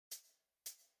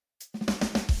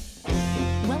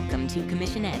to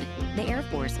Commission Ed, the Air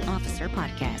Force Officer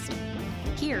Podcast.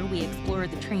 Here we explore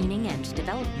the training and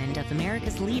development of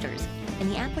America's leaders in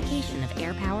the application of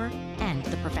air power and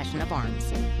the profession of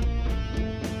arms.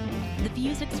 The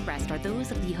views expressed are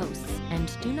those of the hosts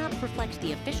and do not reflect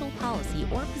the official policy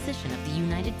or position of the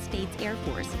United States Air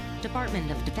Force, Department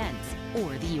of Defense,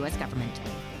 or the U.S. government.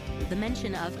 The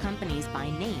mention of companies by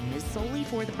name is solely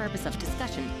for the purpose of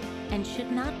discussion and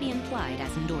should not be implied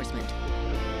as endorsement.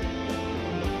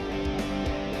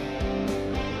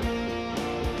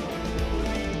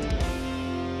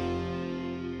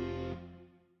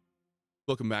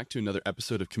 Welcome back to another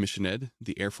episode of Commission Ed,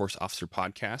 the Air Force Officer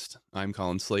Podcast. I'm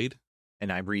Colin Slade. And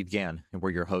I'm Reed Gann, and we're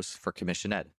your hosts for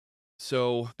Commission Ed.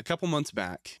 So a couple months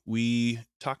back, we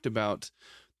talked about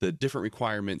the different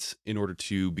requirements in order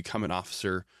to become an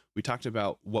officer. We talked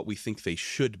about what we think they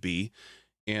should be.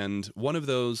 And one of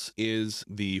those is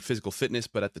the physical fitness.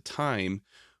 But at the time,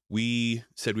 we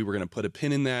said we were going to put a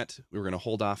pin in that. We were going to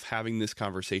hold off having this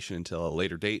conversation until a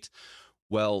later date.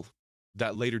 Well,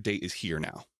 that later date is here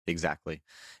now. Exactly.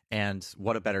 And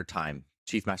what a better time.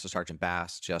 Chief Master Sergeant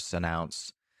Bass just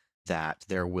announced that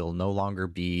there will no longer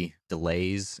be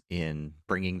delays in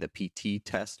bringing the PT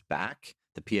test back.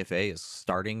 The PFA is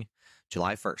starting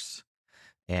July 1st.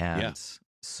 And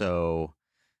so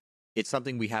it's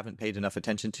something we haven't paid enough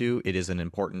attention to. It is an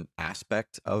important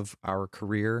aspect of our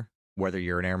career. Whether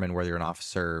you're an airman, whether you're an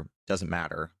officer, doesn't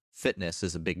matter. Fitness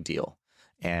is a big deal.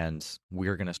 And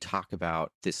we're going to talk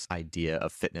about this idea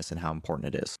of fitness and how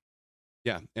important it is.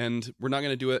 Yeah, and we're not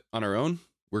going to do it on our own.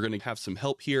 We're going to have some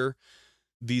help here.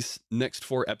 These next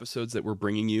 4 episodes that we're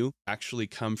bringing you actually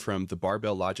come from the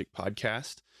Barbell Logic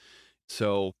Podcast.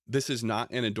 So this is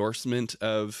not an endorsement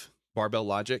of Barbell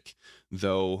Logic,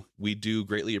 though we do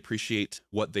greatly appreciate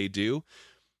what they do.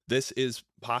 This is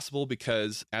possible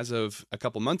because as of a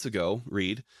couple months ago,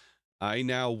 Reed, I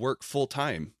now work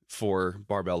full-time for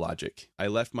Barbell Logic. I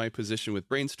left my position with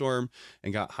Brainstorm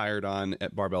and got hired on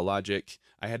at Barbell Logic.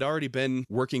 I had already been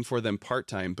working for them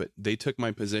part-time, but they took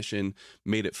my position,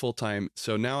 made it full-time.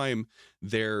 So now I'm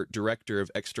their director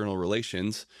of external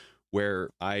relations,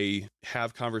 where I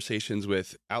have conversations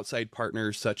with outside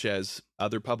partners such as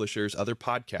other publishers, other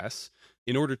podcasts,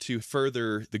 in order to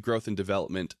further the growth and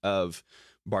development of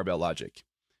Barbell Logic.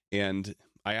 And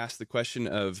I asked the question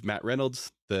of Matt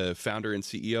Reynolds, the founder and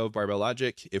CEO of Barbell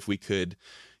Logic, if we could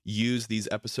use these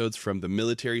episodes from the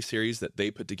military series that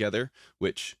they put together,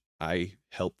 which I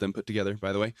helped them put together,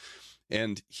 by the way.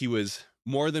 And he was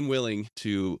more than willing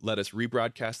to let us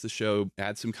rebroadcast the show,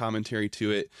 add some commentary to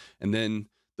it. And then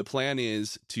the plan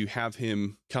is to have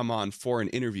him come on for an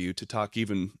interview to talk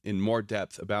even in more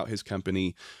depth about his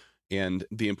company and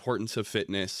the importance of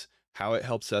fitness, how it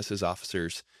helps us as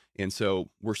officers. And so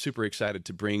we're super excited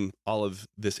to bring all of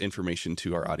this information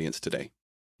to our audience today.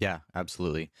 Yeah,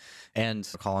 absolutely. And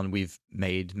Colin, we've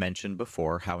made mention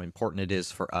before how important it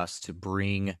is for us to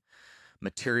bring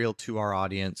material to our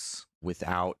audience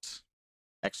without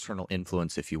external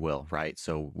influence, if you will, right?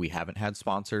 So we haven't had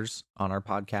sponsors on our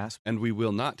podcast. And we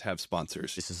will not have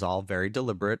sponsors. This is all very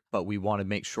deliberate, but we want to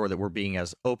make sure that we're being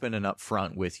as open and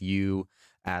upfront with you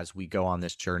as we go on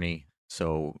this journey.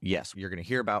 So yes, you're going to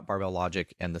hear about Barbell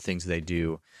Logic and the things they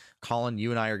do. Colin,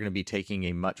 you and I are going to be taking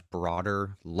a much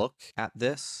broader look at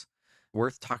this.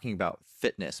 We're talking about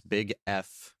fitness, big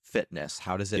F fitness.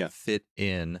 How does it fit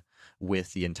in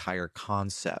with the entire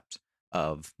concept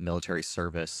of military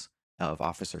service, of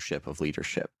officership, of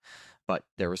leadership? But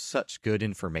there was such good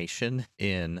information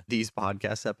in these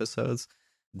podcast episodes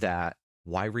that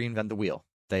why reinvent the wheel?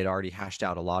 They'd already hashed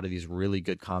out a lot of these really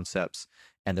good concepts.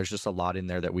 And there's just a lot in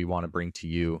there that we want to bring to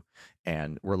you.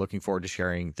 And we're looking forward to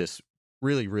sharing this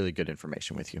really, really good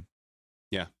information with you.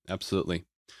 Yeah, absolutely.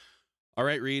 All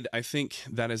right, Reed, I think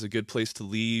that is a good place to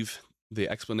leave the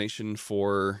explanation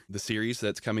for the series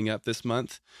that's coming up this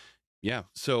month. Yeah,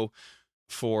 so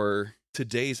for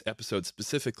today's episode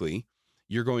specifically,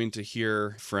 you're going to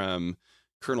hear from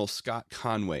Colonel Scott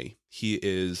Conway. He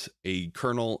is a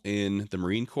colonel in the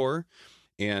Marine Corps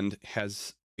and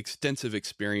has extensive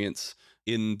experience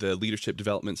in the leadership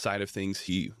development side of things.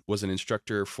 He was an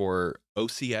instructor for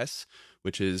OCS,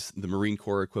 which is the Marine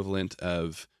Corps equivalent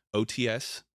of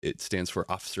OTS. It stands for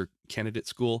Officer Candidate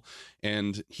School.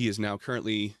 And he is now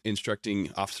currently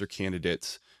instructing officer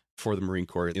candidates for the Marine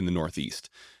Corps in the Northeast.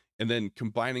 And then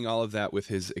combining all of that with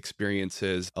his experience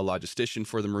as a logistician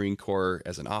for the Marine Corps,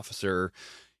 as an officer,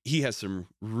 he has some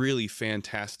really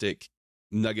fantastic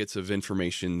nuggets of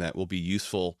information that will be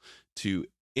useful to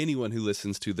anyone who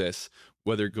listens to this,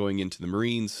 whether going into the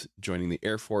Marines, joining the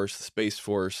Air Force, the Space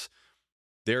Force.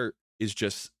 There is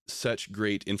just such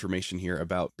great information here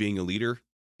about being a leader,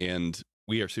 and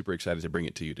we are super excited to bring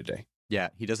it to you today. Yeah,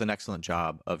 he does an excellent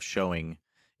job of showing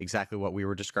exactly what we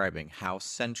were describing, how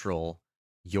central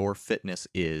your fitness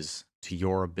is to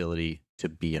your ability to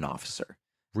be an officer.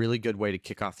 Really good way to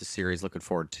kick off the series. Looking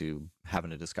forward to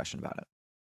having a discussion about it.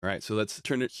 All right, so let's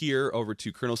turn it here over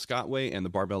to Colonel Scott Conway and the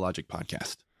Barbell Logic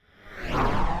Podcast.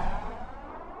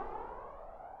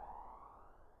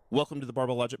 Welcome to the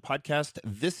Barbell Logic Podcast.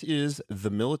 This is the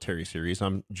military series.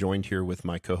 I'm joined here with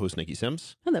my co-host, Niki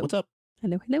Sims. Hello. What's up?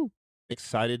 Hello.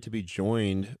 Excited to be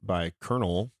joined by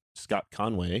Colonel Scott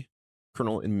Conway,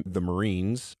 Colonel in the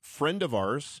Marines, friend of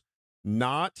ours,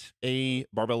 not a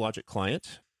Barbell Logic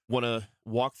client. Want to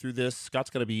walk through this. Scott's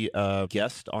going to be a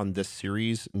guest on this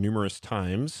series numerous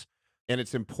times, and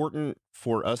it's important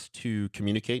for us to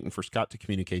communicate and for Scott to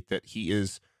communicate that he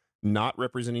is not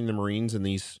representing the Marines in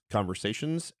these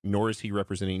conversations, nor is he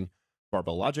representing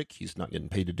Barbell Logic. He's not getting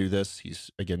paid to do this.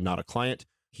 He's, again, not a client.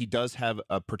 He does have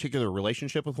a particular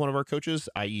relationship with one of our coaches,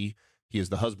 i.e., he is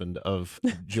the husband of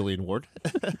Jillian Ward,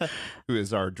 who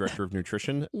is our director of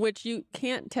nutrition. Which you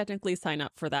can't technically sign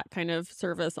up for that kind of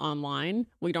service online.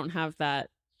 We don't have that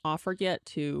offer yet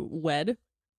to wed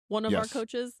one of our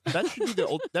coaches. That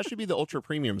should be the ultra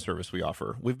premium service we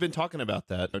offer. We've been talking about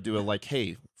that. Do a like,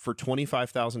 hey, for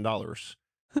 $25,000,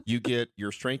 you get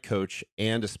your strength coach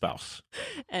and a spouse.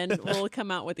 And we'll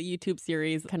come out with a YouTube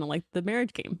series, kind of like the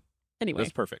marriage game. Anyway.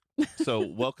 That's perfect. So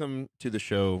welcome to the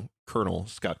show, Colonel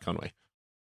Scott Conway.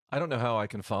 I don't know how I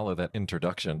can follow that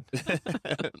introduction.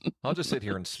 I'll just sit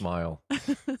here and smile.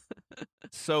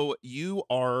 So you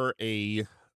are a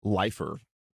lifer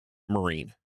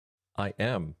Marine. I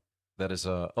am. That is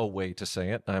a way to say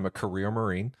it. I'm a career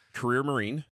Marine. Career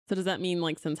Marine. So does that mean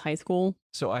like since high school?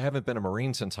 So I haven't been a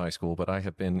Marine since high school, but I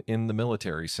have been in the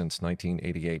military since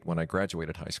 1988 when I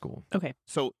graduated high school. Okay.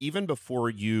 So even before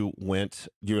you went,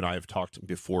 you and I have talked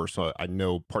before, so I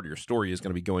know part of your story is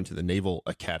going to be going to the Naval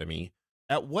Academy.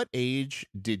 At what age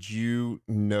did you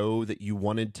know that you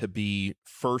wanted to be,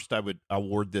 first, I would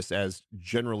award this as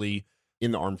generally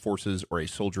in the armed forces or a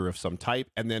soldier of some type,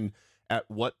 and then at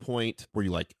what point were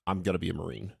you like, I'm going to be a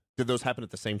Marine? Did those happen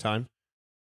at the same time?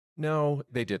 No,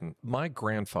 they didn't. My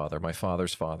grandfather, my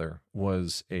father's father,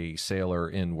 was a sailor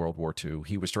in World War II.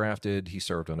 He was drafted, he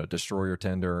served on a destroyer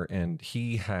tender, and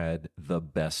he had the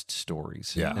best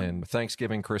stories. Yeah. And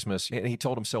Thanksgiving, Christmas, and he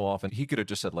told them so often, he could have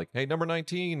just said like, hey, number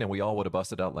 19, and we all would have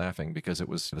busted out laughing because it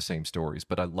was the same stories.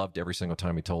 But I loved every single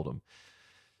time he told them.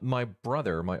 My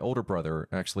brother, my older brother,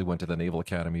 actually went to the Naval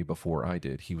Academy before I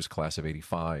did. He was class of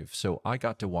 85. So I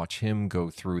got to watch him go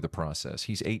through the process.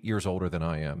 He's 8 years older than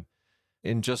I am.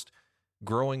 And just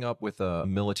growing up with a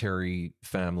military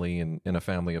family and in a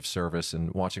family of service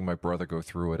and watching my brother go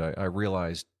through it, I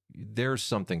realized there's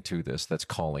something to this that's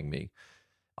calling me.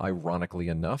 Ironically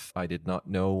enough, I did not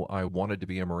know I wanted to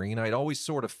be a Marine. I'd always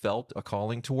sort of felt a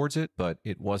calling towards it, but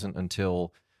it wasn't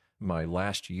until my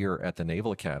last year at the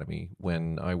Naval Academy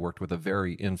when I worked with a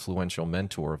very influential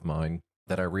mentor of mine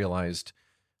that I realized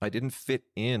I didn't fit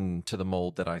into the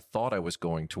mold that I thought I was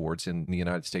going towards in the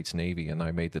United States Navy, and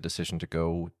I made the decision to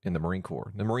go in the Marine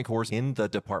Corps. The Marine Corps is in the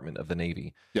Department of the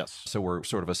Navy. Yes. So we're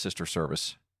sort of a sister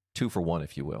service, 2 for 1,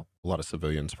 if you will. A lot of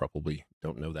civilians probably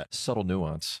don't know that. Subtle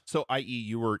nuance. So, i.e.,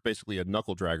 you were basically a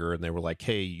knuckle dragger, and they were like,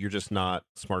 hey, you're just not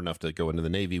smart enough to go into the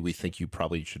Navy. We think you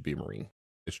probably should be a Marine.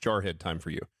 It's jarhead time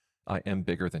for you. I am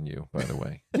bigger than you, by the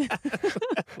way.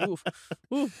 Oof.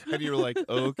 Oof. And you were like,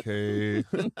 okay.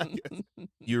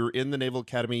 You're in the Naval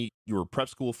Academy. You were prep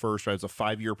school first, right? It's a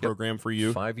 5-year program for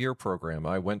you. 5-year program.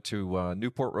 I went to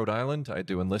Newport, Rhode Island. I had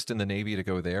to enlist in the Navy to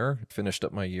go there. Finished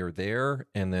up my year there.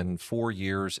 And then 4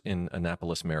 years in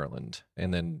Annapolis, Maryland.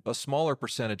 And then a smaller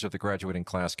percentage of the graduating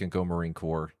class can go Marine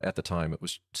Corps. At the time, it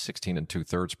was 16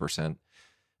 2/3%.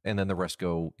 And then the rest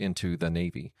go into the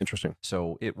Navy. Interesting.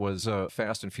 So it was a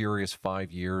fast and furious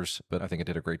 5 years, but I think it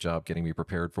did a great job getting me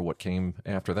prepared for what came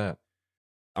after that.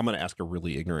 I'm going to ask a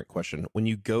really ignorant question. When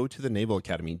you go to the Naval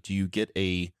Academy, do you get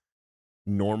a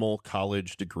normal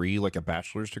college degree, like a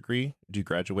bachelor's degree? Do you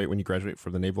graduate when you graduate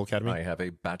from the Naval Academy? I have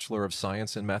a Bachelor of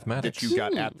Science in Mathematics. That you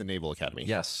got at the Naval Academy?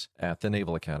 Yes, at the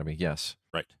Naval Academy, yes.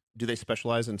 Right. Do they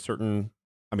specialize in certain,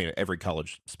 I mean, every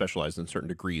college specializes in certain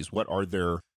degrees. What are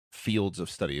their fields of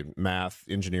study? Math,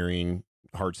 engineering,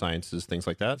 hard sciences, things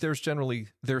like that? There's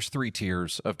 3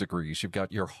 tiers of degrees. You've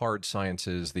got your hard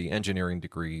sciences, the engineering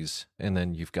degrees, and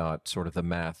then you've got sort of the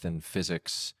math and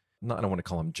physics. I don't want to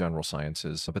call them general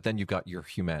sciences, but then you've got your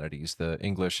humanities, the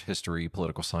English, history,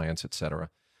 political science, etc.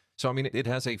 So, I mean, it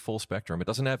has a full spectrum. It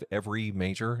doesn't have every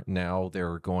major. Now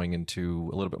they're going into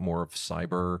a little bit more of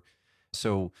cyber.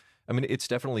 So I mean, it's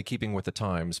definitely keeping with the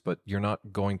times, but you're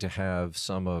not going to have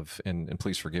some of, and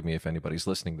please forgive me if anybody's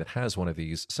listening that has one of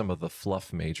these, some of the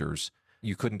fluff majors.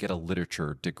 You couldn't get a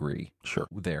literature degree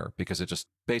there because it just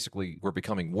basically we're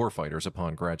becoming warfighters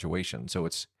upon graduation. So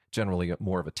it's generally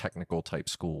more of a technical type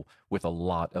school with a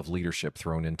lot of leadership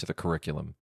thrown into the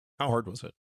curriculum. How hard was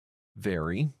it?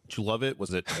 Very. Did you love it?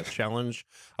 Was it a challenge?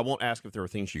 I won't ask if there were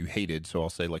things you hated. So I'll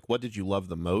say, like, what did you love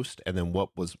the most? And then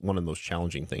what was one of the most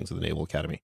challenging things of the Naval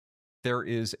Academy? There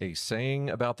is a saying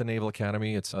about the Naval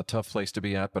Academy. It's a tough place to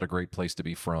be at, but a great place to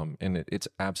be from. And it's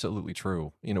absolutely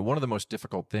true. You know, one of the most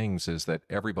difficult things is that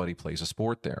everybody plays a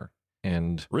sport there.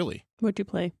 And really? What'd you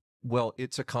play? Well,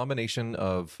 it's a combination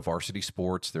of varsity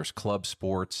sports, there's club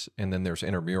sports, and then there's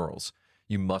intramurals.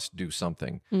 You must do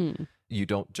something. You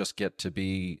don't just get to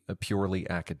be a purely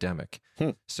academic.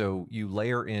 So you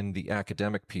layer in the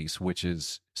academic piece, which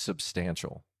is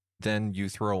substantial. Then you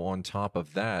throw on top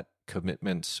of that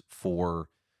commitments for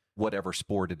whatever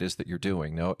sport it is that you're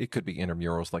doing. Now, it could be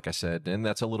intramurals, like I said, and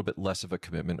that's a little bit less of a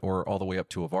commitment, or all the way up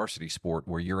to a varsity sport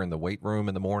where you're in the weight room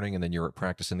in the morning and then you're at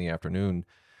practice in the afternoon.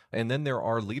 And then there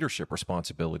are leadership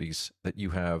responsibilities that you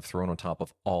have thrown on top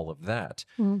of all of that.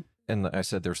 And I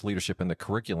said there's leadership in the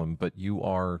curriculum, but you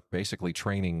are basically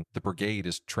training, the brigade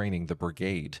is training the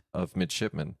brigade of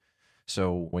midshipmen.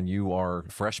 So when you are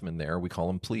freshmen there, we call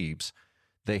them plebes,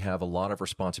 they have a lot of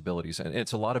responsibilities, and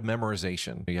it's a lot of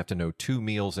memorization. You have to know 2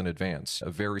 meals in advance, a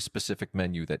very specific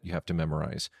menu that you have to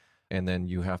memorize. And then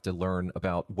you have to learn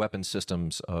about weapon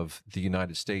systems of the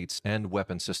United States and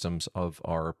weapon systems of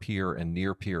our peer and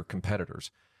near peer competitors.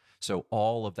 So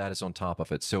all of that is on top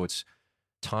of it. So it's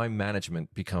time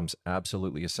management becomes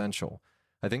absolutely essential.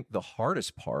 I think the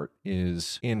hardest part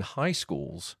is in high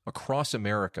schools across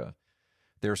America,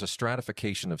 there's a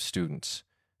stratification of students.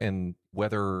 And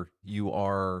whether you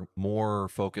are more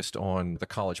focused on the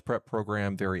college prep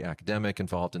program, very academic,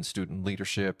 involved in student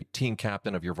leadership, team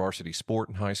captain of your varsity sport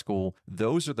in high school,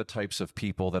 those are the types of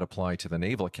people that apply to the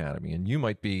Naval Academy. And you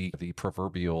might be the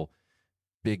proverbial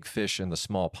big fish in the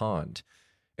small pond.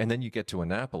 And then you get to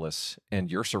Annapolis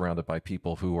and you're surrounded by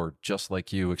people who are just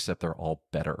like you, except they're all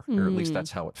better. Or at least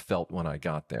that's how it felt when I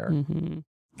got there.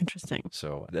 Interesting.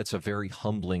 So that's a very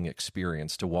humbling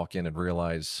experience to walk in and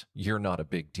realize you're not a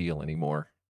big deal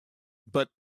anymore. But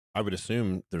I would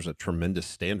assume there's a tremendous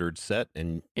standard set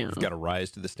and you've got to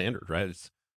rise to the standard, right?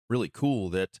 It's really cool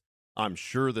that I'm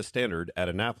sure the standard at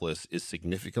Annapolis is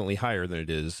significantly higher than it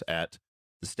is at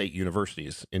the state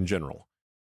universities in general,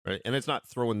 right? And it's not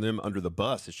throwing them under the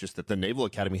bus. It's just that the Naval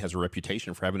Academy has a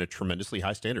reputation for having a tremendously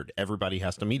high standard. Everybody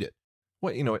has to meet it.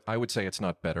 Well, you know, I would say it's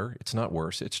not better. It's not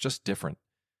worse. It's just different.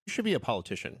 You should be a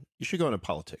politician. You should go into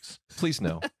politics. Please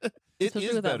no. It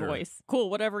is with better. That voice.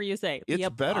 Cool. Whatever you say. It's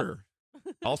better.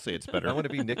 I'll say it's better. I want to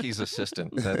be Niki's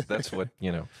assistant. That's what,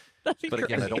 you know. But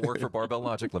again, I don't work for Barbell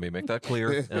Logic. Let me make that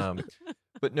clear.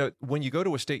 But no, when you go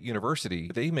to a state university,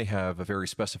 they may have a very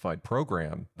specified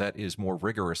program that is more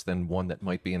rigorous than one that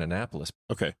might be in Annapolis.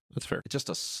 Okay, that's fair. It's just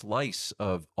a slice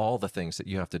of all the things that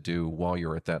you have to do while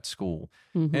you're at that school.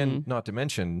 And not to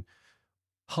mention,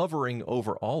 hovering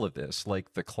over all of this,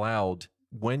 like the cloud,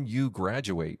 when you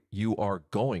graduate, you are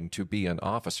going to be an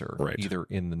officer, either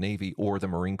in the Navy or the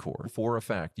Marine Corps. For a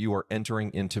fact, you are entering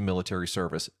into military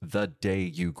service the day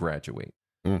you graduate.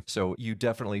 So you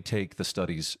definitely take the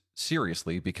studies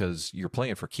seriously because you're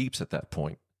playing for keeps at that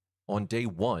point. On day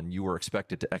one, you were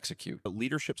expected to execute. The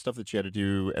leadership stuff that you had to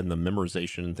do and the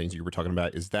memorization and things you were talking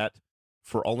about, is that,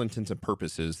 for all intents and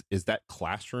purposes, is that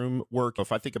classroom work?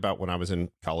 If I think about when I was in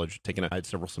college, I had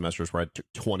several semesters where I took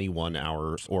 21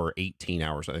 hours or 18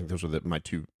 hours. I think those were my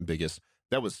 2 biggest.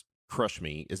 That was crush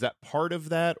me. Is that part of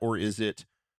that? Or is it,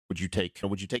 would you take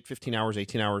 15 hours,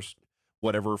 18 hours,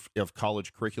 whatever of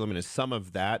college curriculum? And is some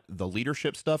of that the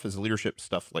leadership stuff? Is the leadership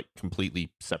stuff like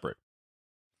completely separate?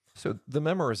 So the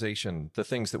memorization, the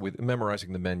things that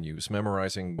memorizing the menus,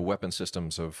 memorizing the weapon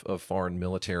systems of foreign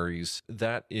militaries,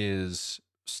 that is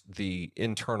the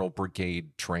internal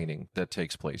brigade training that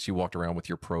takes place. You walked around with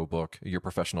your pro book, your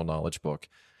professional knowledge book,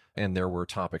 and there were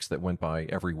topics that went by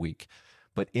every week.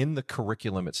 But in the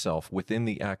curriculum itself, within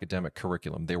the academic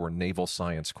curriculum, there were naval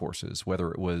science courses,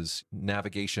 whether it was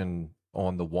navigation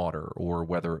on the water or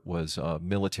whether it was a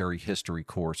military history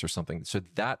course or something. So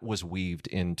that was weaved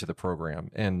into the program.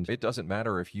 And it doesn't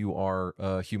matter if you are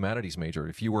a humanities major.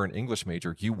 If you were an English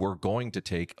major, you were going to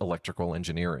take electrical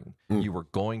engineering. You were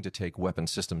going to take weapon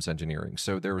systems engineering.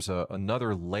 So there was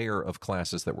another layer of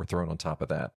classes that were thrown on top of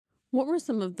that. What were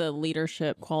some of the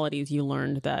leadership qualities you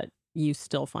learned that you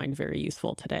still find very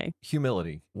useful today?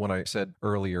 Humility. When I said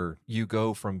earlier, you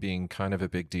go from being kind of a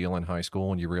big deal in high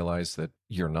school and you realize that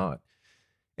you're not.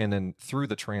 And then through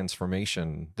the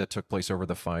transformation that took place over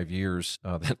the 5 years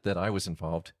that I was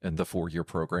involved in the 4-year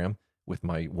program with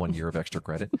my 1 year of extra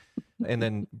credit, and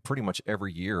then pretty much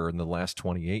every year in the last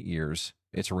 28 years,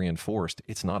 it's reinforced.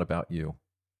 It's not about you.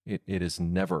 It is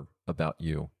never about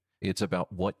you. It's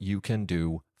about what you can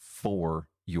do for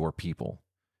your people.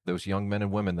 Those young men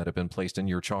and women that have been placed in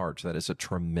your charge, that is a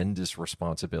tremendous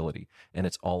responsibility, and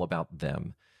it's all about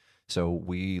them. So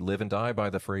we live and die by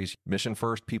the phrase, mission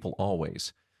first, people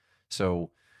always.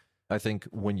 So I think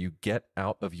when you get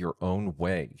out of your own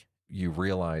way, you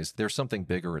realize there's something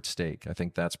bigger at stake. I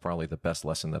think that's probably the best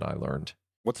lesson that I learned.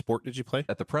 What sport did you play?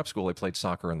 At the prep school, I played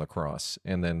soccer and lacrosse.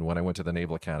 And then when I went to the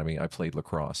Naval Academy, I played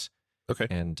lacrosse. Okay.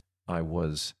 And I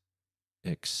was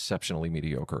exceptionally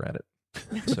mediocre at it.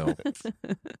 So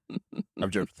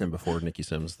I've joked with him before, Niki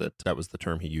Sims, that was the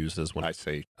term he uses when I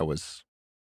say I was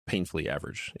painfully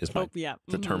average is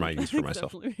the term I use for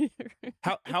myself.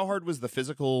 How hard was the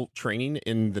physical training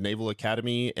in the Naval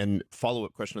Academy? And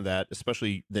follow-up question to that,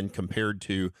 especially then compared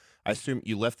to, I assume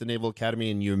you left the Naval Academy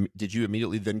and did you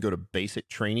immediately then go to basic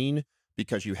training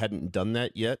because you hadn't done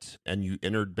that yet and you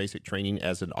entered basic training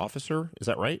as an officer? Is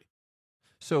that right?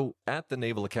 So at the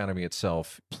Naval Academy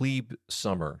itself, plebe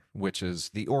summer, which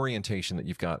is the orientation that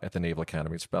you've got at the Naval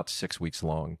Academy, it's about 6 weeks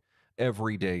long.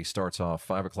 Every day starts off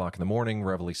 5 o'clock in the morning,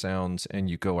 reveille sounds, and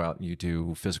you go out and you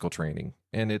do physical training.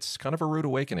 And it's kind of a rude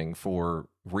awakening for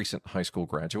recent high school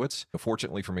graduates.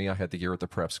 Fortunately for me, I had the year at the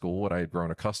prep school and I had grown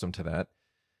accustomed to that.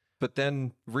 But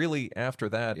then really after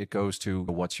that, it goes to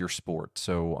what's your sport?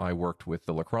 So I worked with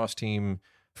the lacrosse team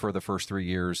for the first 3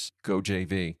 years, go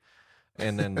JV.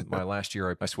 And then my last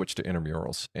year, I switched to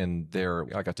intramurals, and there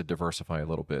I got to diversify a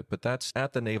little bit. But that's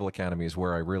at the Naval Academy is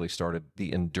where I really started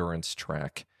the endurance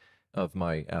track of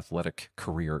my athletic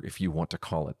career, if you want to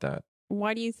call it that.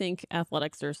 Why do you think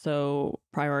athletics are so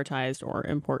prioritized or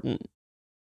important?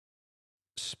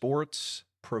 Sports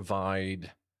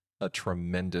provide a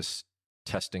tremendous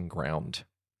testing ground.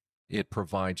 It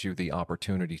provides you the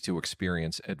opportunity to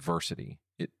experience adversity.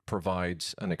 It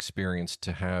provides an experience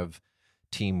to have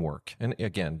teamwork. And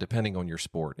again, depending on your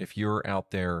sport, if you're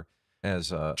out there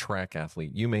as a track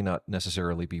athlete, you may not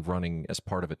necessarily be running as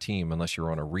part of a team unless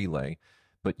you're on a relay,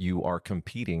 but you are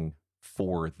competing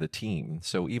for the team.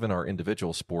 So even our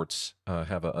individual sports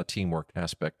have a teamwork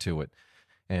aspect to it.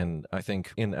 And I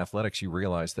think in athletics, you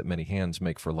realize that many hands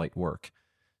make for light work.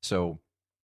 So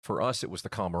for us, it was the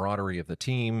camaraderie of the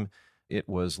team. It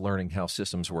was learning how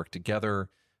systems work together.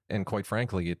 And quite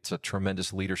frankly, it's a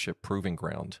tremendous leadership proving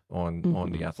ground on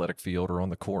the athletic field or on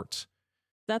the courts.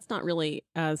 That's not really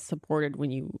as supported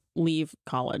when you leave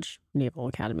college, Naval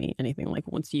Academy, anything like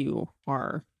once you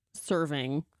are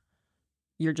serving,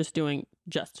 you're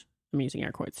I'm using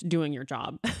air quotes, doing your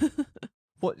job.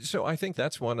 Well, so I think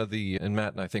that's one of and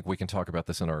Matt and I think we can talk about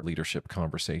this in our leadership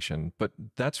conversation, but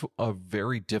that's a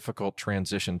very difficult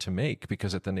transition to make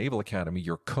because at the Naval Academy,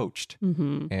 you're coached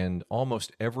and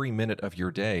almost every minute of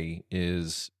your day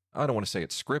is, I don't want to say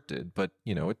it's scripted, but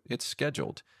it's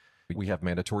scheduled. We have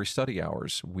mandatory study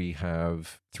hours. We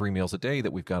have 3 meals a day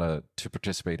that we've got to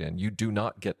participate in. You do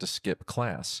not get to skip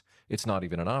class. It's not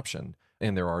even an option.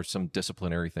 And there are some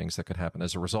disciplinary things that could happen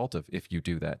as a result of if you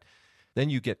do that. Then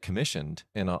you get commissioned,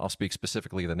 and I'll speak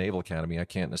specifically of the Naval Academy. I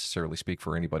can't necessarily speak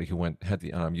for anybody who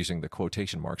I'm using the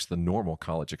quotation marks, the normal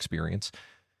college experience.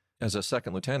 As a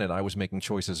second lieutenant, I was making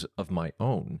choices of my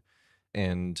own,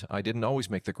 and I didn't always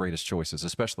make the greatest choices,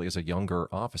 especially as a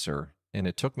younger officer. And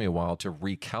it took me a while to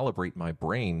recalibrate my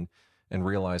brain and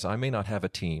realize I may not have a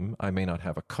team, I may not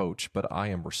have a coach, but I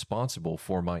am responsible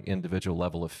for my individual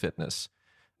level of fitness.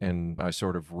 And I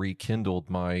sort of rekindled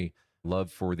my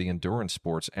love for the endurance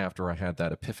sports after I had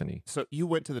that epiphany. So you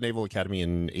went to the Naval Academy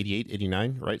in 88,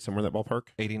 89, right? Somewhere in that ballpark?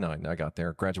 89, I got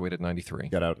there. Graduated in 93.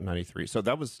 Got out in 93. So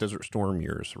that was Desert Storm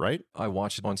years, right? I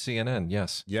watched it on CNN,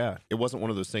 yes. Yeah. It wasn't one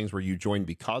of those things where you joined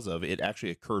because of. It actually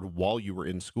occurred while you were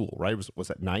in school, right? Was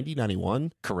that 90,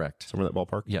 91? Correct. Somewhere in that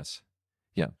ballpark? Yes.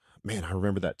 Yeah. Man, I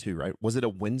remember that too, right? Was it a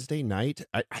Wednesday night?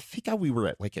 I think we were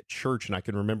at church, and I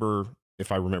can remember,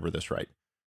 if I remember this right,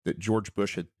 that George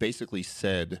Bush had basically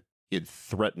said, he had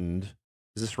threatened,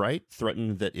 is this right?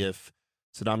 Threatened that if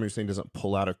Saddam Hussein doesn't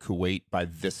pull out of Kuwait by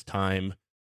this time,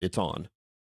 it's on.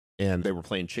 And they were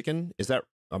playing chicken. Is that,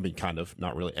 kind of,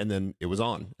 not really. And then it was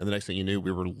on. And the next thing you knew,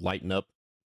 we were lighting up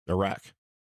Iraq.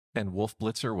 And Wolf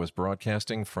Blitzer was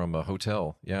broadcasting from a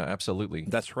hotel. Yeah, absolutely.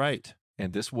 That's right.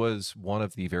 And this was one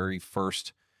of the very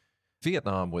first.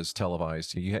 Vietnam was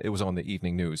televised. It was on the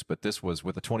evening news, but this was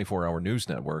with the 24-hour news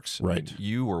networks. Right.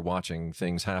 You were watching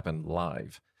things happen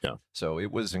live. Yeah. So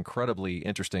it was incredibly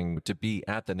interesting to be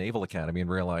at the Naval Academy and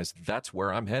realize that's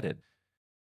where I'm headed.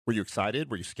 Were you excited?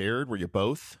 Were you scared? Were you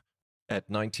both? At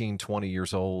 19, 20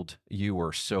 years old, you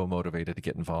were so motivated to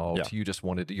get involved. Yeah. You just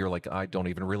wanted to, you're like, I don't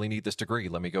even really need this degree.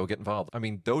 Let me go get involved. I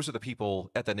mean, those are the people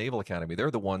at the Naval Academy.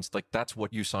 They're the ones, like, that's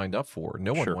what you signed up for.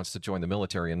 No one Sure. wants to join the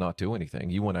military and not do anything.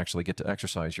 You want to actually get to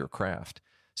exercise your craft.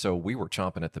 So we were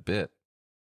chomping at the bit.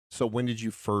 So when did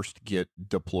you first get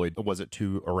deployed? Was it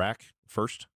to Iraq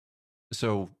first?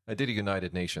 So I did a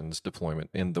United Nations deployment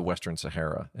in the Western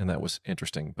Sahara, and that was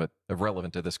interesting, but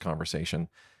irrelevant to this conversation.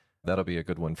 That'll be a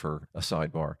good one for a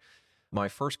sidebar. My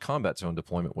first combat zone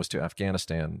deployment was to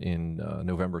Afghanistan in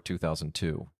November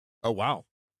 2002. Oh, wow.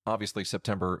 Obviously,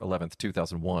 September 11th,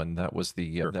 2001, that was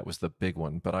the big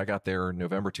one. But I got there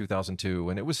November 2002,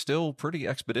 and it was still pretty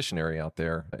expeditionary out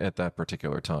there at that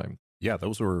particular time. Yeah,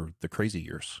 those were the crazy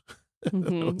years.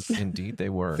 Indeed, they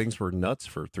were. Things were nuts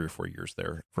for 3 or 4 years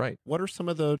there. Right. What are some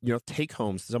of the take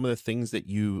homes, some of the things that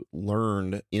you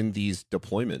learned in these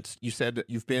deployments? You said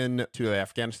you've been to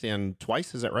Afghanistan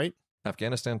twice, is that right?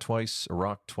 Afghanistan twice,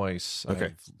 Iraq twice. Okay.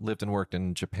 I've lived and worked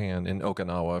in Japan, in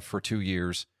Okinawa for 2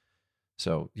 years.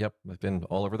 So, yep, I've been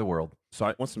all over the world. So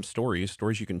I want some stories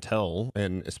you can tell,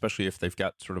 and especially if they've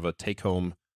got sort of a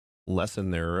take-home lesson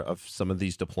there of some of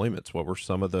these deployments. What were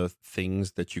some of the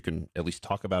things that you can at least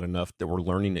talk about enough that were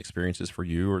learning experiences for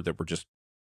you, or that were just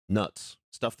nuts?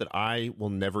 Stuff that I will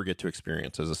never get to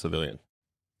experience as a civilian.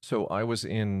 So I was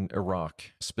in Iraq.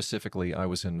 Specifically, I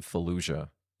was in Fallujah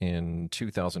in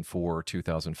 2004,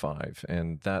 2005.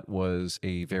 And that was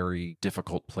a very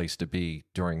difficult place to be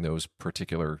during those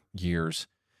particular years.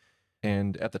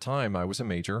 And at the time, I was a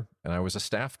major and I was a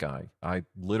staff guy. I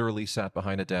literally sat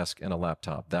behind a desk and a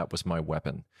laptop. That was my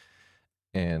weapon.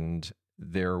 And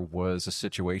there was a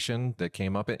situation that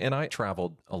came up, and I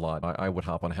traveled a lot. I would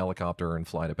hop on a helicopter and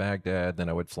fly to Baghdad, then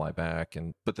I would fly back.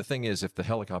 But the thing is, if the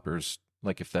helicopters,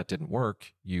 like if that didn't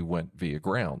work, you went via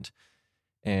ground.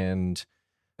 And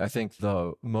I think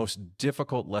the most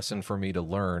difficult lesson for me to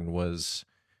learn was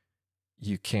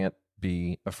you can't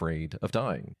be afraid of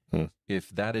dying. If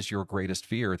that is your greatest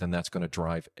fear, then that's going to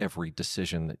drive every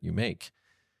decision that you make.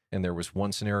 And there was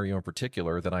one scenario in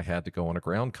particular that I had to go on a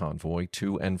ground convoy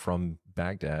to and from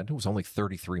Baghdad. It was only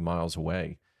 33 miles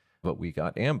away, but we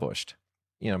got ambushed.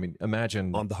 I mean,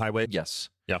 imagine On the highway? Yes.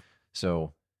 Yeah.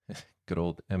 So good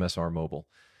old MSR Mobile.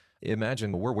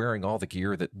 Imagine we're wearing all the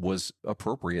gear that was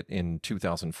appropriate in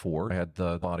 2004. I had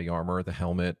the body armor, the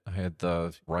helmet, I had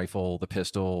the rifle, the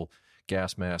pistol,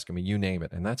 gas mask. I mean, you name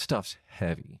it. And that stuff's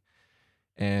heavy.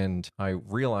 And I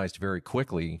realized very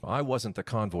quickly, I wasn't the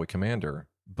convoy commander,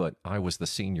 but I was the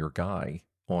senior guy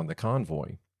on the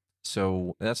convoy.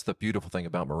 So that's the beautiful thing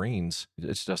about Marines.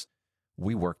 It's just,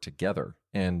 we work together.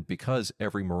 And because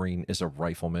every Marine is a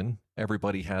rifleman,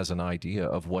 everybody has an idea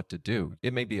of what to do.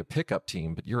 It may be a pickup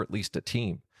team, but you're at least a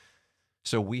team.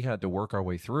 So we had to work our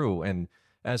way through. And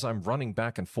as I'm running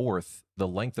back and forth the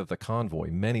length of the convoy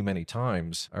many, many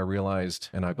times, I realized,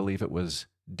 and I believe it was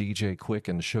DJ Quick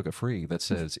and Sugar Free that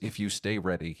says, if you stay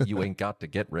ready, you ain't got to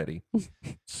get ready.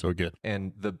 So good.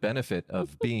 And the benefit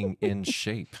of being in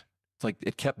shape, it's like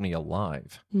it kept me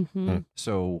alive.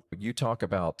 So you talk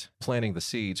about planting the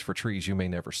seeds for trees you may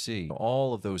never see.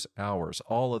 All of those hours,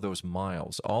 all of those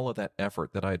miles, all of that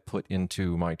effort that I had put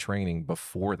into my training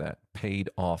before that paid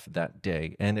off that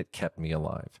day, and it kept me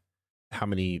alive. How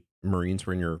many Marines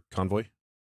were in your convoy?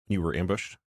 You were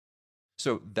ambushed?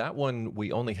 So that one,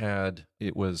 we only had,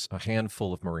 it was a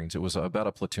handful of Marines. It was about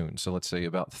a platoon. So let's say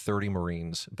about 30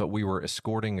 Marines, but we were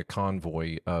escorting a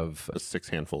convoy of... That's 6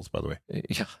 handfuls, by the way.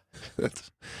 Yeah.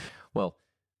 Well,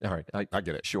 all right. I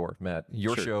get it. Sure, Matt.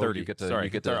 Your Sure, show, 30. you get to... Sorry. You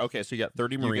get to Okay, so you got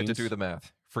 30 Marines. You get to do the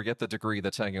math. Forget the degree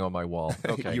that's hanging on my wall.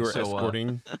 Okay. You were so,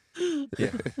 escorting...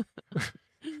 Yeah.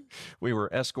 We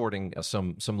were escorting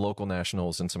some local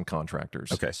nationals and some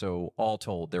contractors. Okay. So all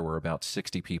told, there were about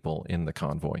 60 people in the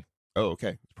convoy. Oh,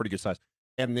 okay. It's pretty good size.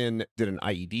 And then did an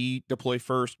IED deploy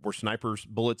first? Were snipers,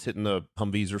 bullets hitting the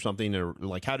Humvees or something? Or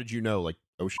like, how did you know? Like,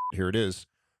 oh, here it is.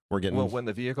 We're getting... Well, when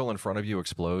the vehicle in front of you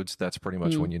explodes, that's pretty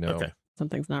much when you know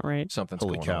something's not right. Something's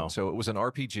Holy going cow. on. So it was an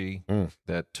RPG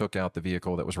that took out the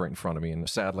vehicle that was right in front of me. And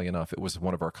sadly enough, it was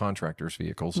one of our contractors'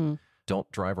 vehicles.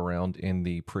 Don't drive around in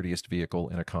the prettiest vehicle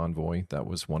in a convoy. That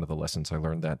was one of the lessons I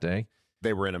learned that day.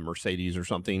 They were in a Mercedes or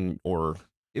something, or...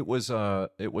 It was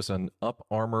an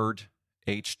up-armored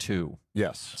H2.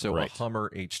 Yes. So a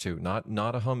Hummer H2,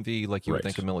 not a Humvee like you would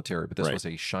think of military, but this was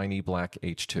a shiny black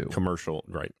H2. Commercial,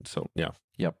 right. So, yeah.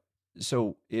 Yep.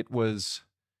 So it was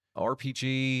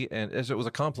RPG, and as it was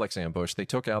a complex ambush, they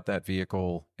took out that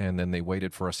vehicle, and then they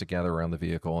waited for us to gather around the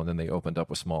vehicle, and then they opened up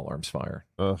with small arms fire.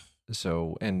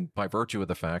 So, and by virtue of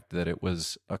the fact that it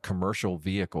was a commercial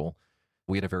vehicle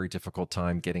We had a very difficult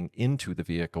time getting into the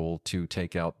vehicle to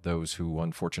take out those who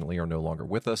unfortunately are no longer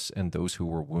with us and those who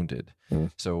were wounded.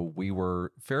 So we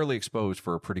were fairly exposed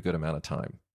for a pretty good amount of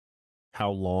time.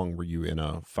 How long were you in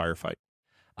a firefight?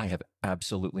 I have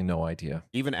absolutely no idea.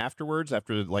 Even afterwards,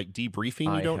 after like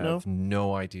debriefing, you don't know? I have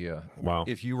no idea. Wow.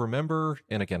 If you remember,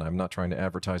 and again, I'm not trying to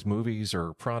advertise movies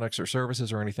or products or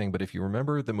services or anything, but if you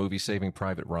remember the movie Saving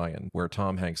Private Ryan, where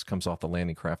Tom Hanks comes off the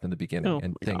landing craft in the beginning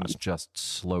and things just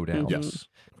slow down. Yes,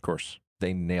 of course.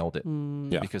 They nailed it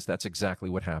because that's exactly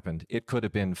what happened. It could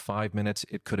have been 5 minutes.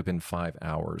 It could have been 5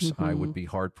 hours. I would be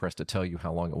hard pressed to tell you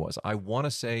how long it was. I want to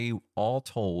say all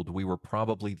told, we were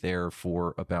probably there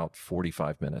for about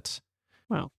 45 minutes.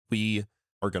 Wow. We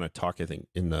are going to talk, I think,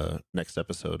 in the next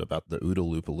episode about the OODA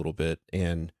loop a little bit.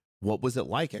 And what was it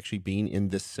like actually being in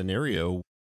this scenario?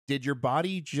 Did your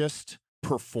body just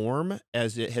perform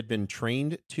as it had been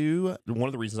trained to? One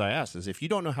of the reasons I asked is if you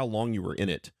don't know how long you were in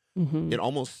it, it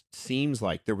almost seems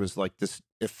like there was like this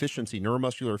efficiency,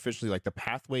 neuromuscular efficiency, like the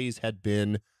pathways had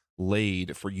been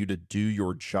laid for you to do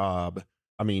your job.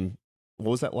 I mean,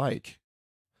 what was that like?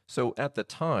 So at the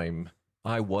time,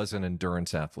 I was an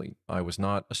endurance athlete. I was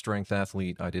not a strength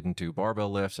athlete. I didn't do barbell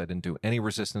lifts. I didn't do any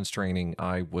resistance training.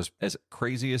 I was, as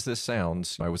crazy as this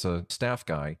sounds, I was a staff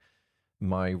guy.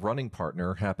 My running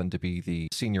partner happened to be the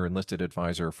senior enlisted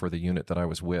advisor for the unit that I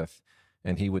was with.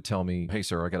 And he would tell me, hey,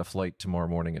 sir, I got a flight tomorrow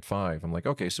morning at 5. I'm like,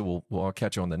 okay, so I'll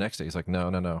catch you on the next day. He's like,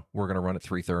 no, we're going to run at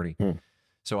 3:30.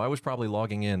 So I was probably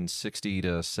logging in 60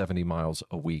 to 70 miles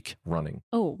a week running.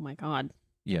 Oh, my God.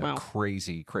 Yeah, Wow.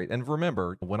 crazy. And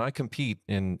remember, when I compete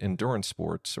in endurance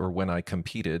sports, or when I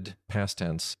competed, past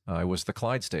tense, I was the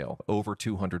Clydesdale, over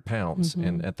 200 pounds.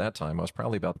 And at that time, I was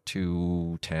probably about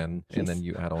 210. And then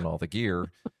you add on all the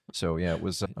gear. So yeah, I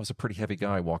was a pretty heavy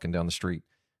guy walking down the street.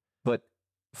 But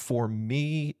for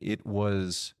me, it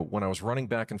was when I was running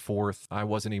back and forth, I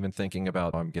wasn't even thinking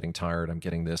about, I'm getting tired, I'm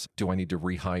getting this. Do I need to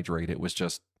rehydrate? It was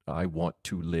just, I want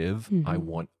to live. I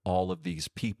want all of these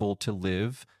people to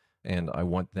live. And I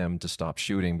want them to stop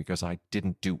shooting because I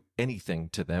didn't do anything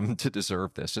to them to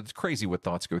deserve this. It's crazy what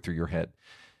thoughts go through your head.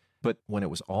 But when it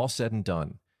was all said and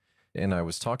done, and I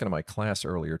was talking to my class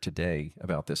earlier today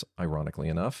about this, ironically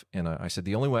enough, and I said,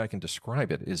 the only way I can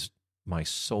describe it is my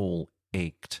soul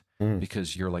ached.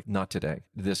 Because you're like, not today.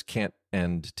 This can't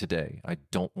end today. I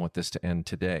don't want this to end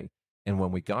today. And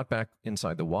when we got back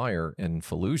inside the wire in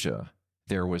Fallujah,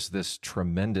 there was this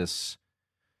tremendous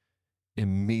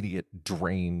immediate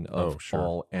drain of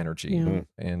all energy.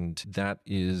 And that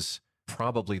is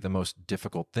probably the most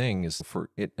difficult thing is for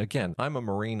it. Again, I'm a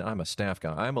Marine. I'm a staff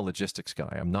guy. I'm a logistics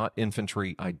guy. I'm not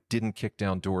infantry. I didn't kick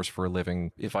down doors for a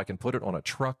living. If I can put it on a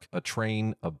truck, a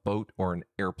train, a boat, or an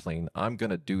airplane, I'm going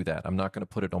to do that. I'm not going to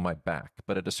put it on my back.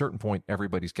 But at a certain point,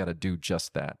 everybody's got to do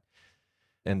just that.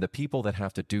 And the people that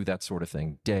have to do that sort of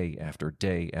thing day after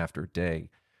day after day,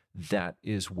 that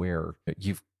is where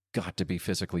you've got to be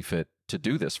physically fit to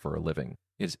do this for a living.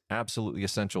 Is absolutely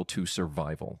essential to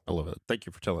survival. I love it. Thank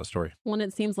you for telling that story. Well, and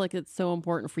it seems like it's so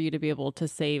important for you to be able to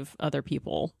save other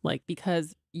people, like,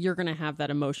 because you're going to have that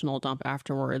emotional dump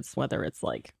afterwards, whether it's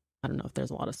like, I don't know if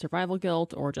there's a lot of survival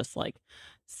guilt or just like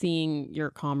seeing your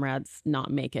comrades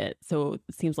not make it. So it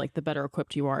seems like the better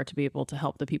equipped you are to be able to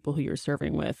help the people who you're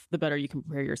serving with, the better you can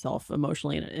prepare yourself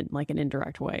emotionally in like an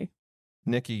indirect way.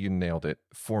 Nikki, you nailed it.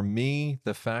 For me,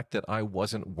 the fact that I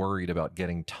wasn't worried about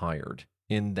getting tired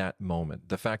in that moment,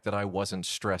 the fact that I wasn't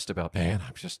stressed about, man,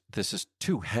 this is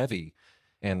too heavy.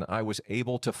 And I was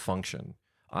able to function.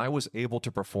 I was able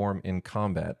to perform in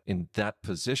combat. In that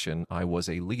position, I was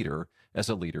a leader, as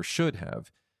a leader should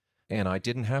have. And I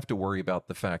didn't have to worry about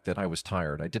the fact that I was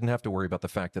tired. I didn't have to worry about the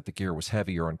fact that the gear was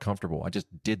heavy or uncomfortable. I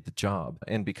just did the job.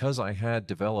 And because I had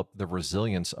developed the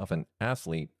resilience of an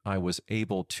athlete, I was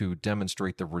able to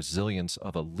demonstrate the resilience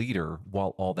of a leader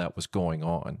while all that was going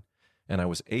on. And I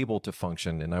was able to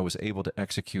function and I was able to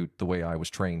execute the way I was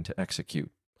trained to execute.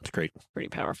 That's great. Pretty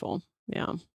powerful.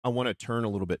 Yeah. I want to turn a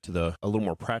little bit to a little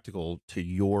more practical to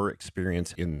your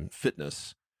experience in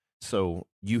fitness. So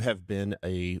you have been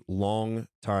a long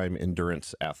time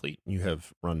endurance athlete. You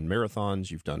have run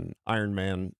marathons, you've done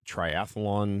Ironman,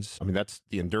 triathlons. I mean, that's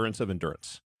the endurance of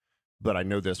endurance. But I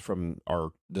know this from our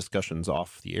discussions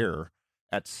off the air.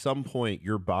 At some point,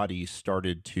 your body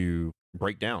started to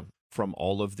break down from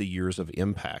all of the years of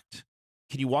impact.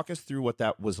 Can you walk us through what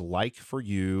that was like for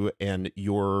you and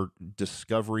your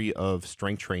discovery of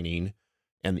strength training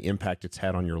and the impact it's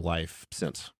had on your life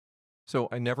since? So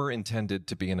I never intended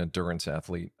to be an endurance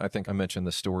athlete. I think I mentioned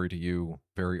this story to you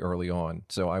very early on.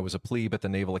 So I was a plebe at the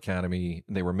Naval Academy.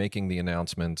 They were making the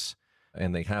announcements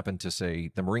and they happened to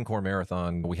say, the Marine Corps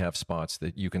Marathon, we have spots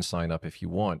that you can sign up if you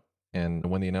want. And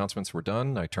when the announcements were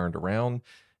done, I turned around,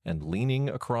 and leaning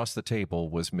across the table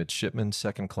was Midshipman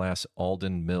Second Class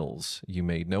Alden Mills. You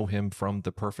may know him from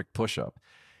The Perfect Push-Up.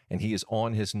 And he is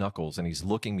on his knuckles, and he's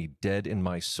looking me dead in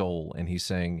my soul, and he's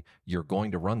saying, "You're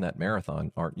going to run that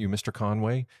marathon, aren't you, Mr.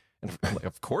 Conway?" And I'm like,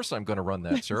 "Of course I'm going to run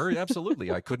that, sir.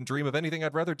 Absolutely. I couldn't dream of anything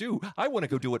I'd rather do. I want to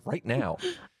go do it right now."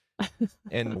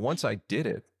 And once I did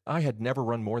it, I had never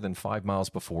run more than 5 miles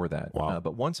before that. Wow.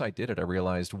 But once I did it, I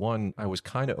realized, one, I was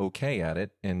kind of okay at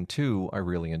it, and two, I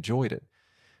really enjoyed it.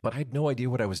 But I had no idea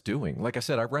what I was doing. Like I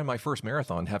said, I ran my first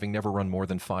marathon having never run more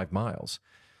than 5 miles.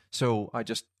 So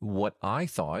what I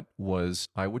thought was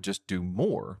I would just do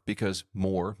more because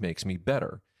more makes me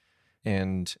better.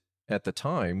 And at the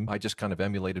time, I just kind of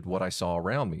emulated what I saw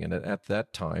around me. And at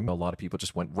that time, a lot of people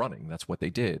just went running. That's what they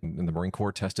did. And the Marine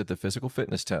Corps tested the physical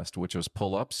fitness test, which was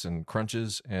pull-ups and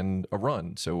crunches and a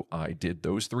run. So I did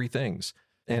those 3 things.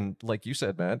 And like you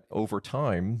said, Matt, over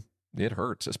time, it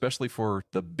hurts, especially for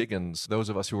the biggins, those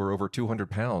of us who are over 200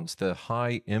 pounds, the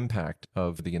high impact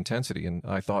of the intensity. And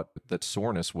I thought that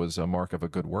soreness was a mark of a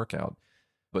good workout,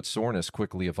 but soreness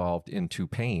quickly evolved into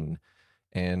pain.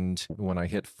 And when I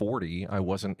hit 40, I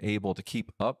wasn't able to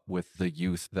keep up with the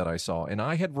youth that I saw. And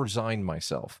I had resigned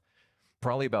myself.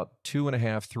 Probably about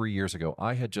 2.5, 3 years ago,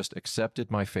 I had just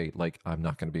accepted my fate. Like, I'm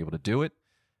not going to be able to do it.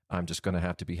 I'm just going to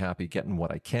have to be happy getting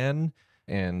what I can.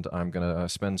 And I'm going to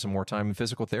spend some more time in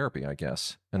physical therapy, I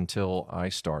guess, until I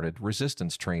started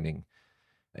resistance training.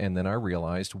 And then I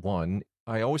realized, one,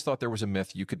 I always thought there was a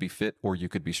myth you could be fit or you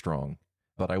could be strong.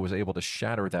 But I was able to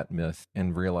shatter that myth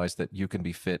and realize that you can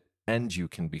be fit and you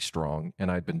can be strong.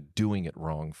 And I'd been doing it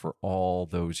wrong for all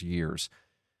those years.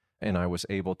 And I was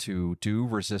able to do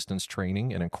resistance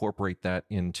training and incorporate that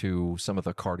into some of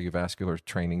the cardiovascular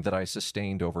training that I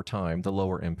sustained over time, the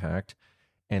lower impact.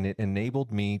 And it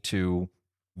enabled me to,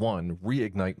 one,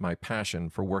 reignite my passion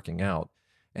for working out.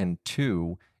 And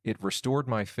two, it restored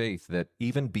my faith that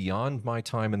even beyond my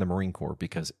time in the Marine Corps,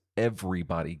 because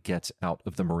everybody gets out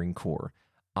of the Marine Corps,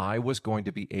 I was going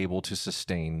to be able to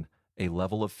sustain a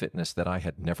level of fitness that I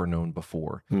had never known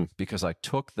before because I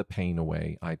took the pain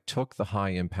away. I took the high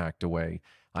impact away.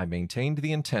 I maintained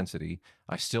the intensity.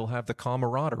 I still have the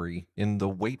camaraderie in the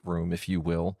weight room, if you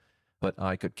will, but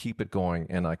I could keep it going,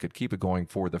 and I could keep it going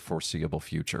for the foreseeable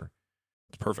future.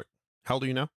 It's perfect. How old are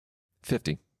you now?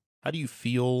 50. How do you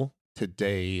feel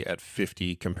today at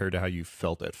 50 compared to how you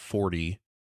felt at 40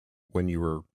 when you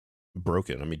were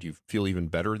broken? I mean, do you feel even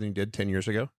better than you did 10 years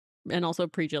ago? And also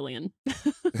pre-Jillian.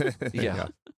 Yeah.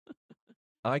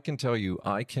 I can tell you,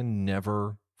 I can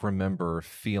never remember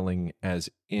feeling as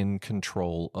in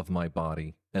control of my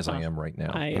body as I am right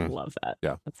now. I love that.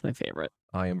 Yeah. That's my favorite.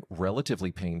 I am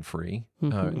relatively pain-free.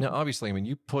 Now, obviously, I mean,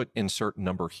 you put insert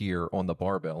number here on the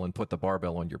barbell and put the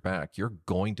barbell on your back, you're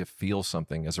going to feel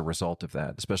something as a result of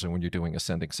that, especially when you're doing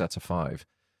ascending sets of 5.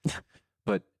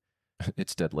 But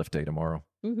it's deadlift day tomorrow.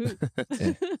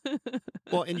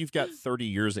 Well, and you've got 30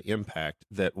 years of impact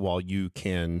that while you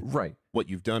can, Right. what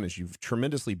you've done is you've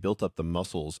tremendously built up the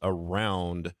muscles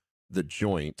around the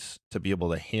joints to be able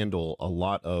to handle a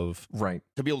lot of, Right.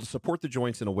 to be able to support the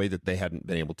joints in a way that they hadn't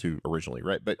been able to originally,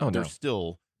 right? But Oh, they're no.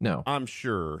 still, No. I'm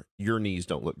sure your knees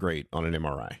don't look great on an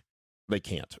MRI. They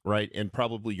can't, right? And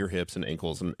probably your hips and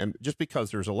ankles. And just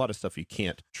because there's a lot of stuff you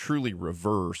can't truly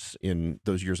reverse in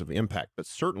those years of impact, but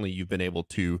certainly you've been able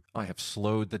to, I have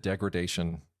slowed the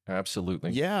degradation.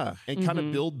 Absolutely. yeah, and kind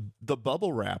of build the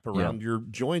bubble wrap around your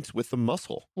joints with the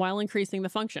muscle. While increasing the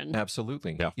function.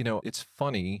 Absolutely. Yeah. You know, it's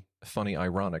funny,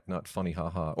 ironic, not funny,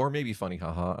 haha, or maybe funny,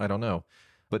 haha, I don't know.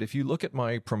 But if you look at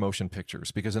my promotion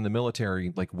pictures, because in the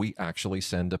military, like, we actually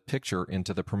send a picture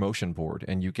into the promotion board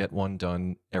and you get one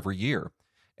done every year.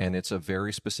 And it's a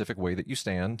very specific way that you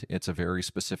stand. It's a very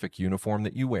specific uniform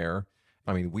that you wear.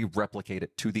 I mean, we replicate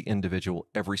it to the individual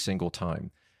every single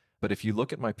time. But if you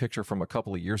look at my picture from a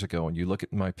couple of years ago and you look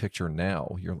at my picture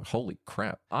now, you're like, holy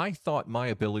crap. I thought my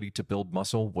ability to build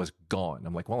muscle was gone.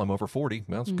 I'm like, well, I'm over 40.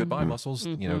 Well, goodbye muscles.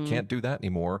 You know, can't do that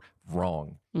anymore.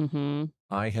 Wrong.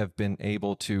 I have been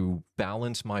able to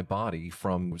balance my body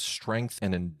from strength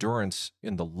and endurance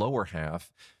in the lower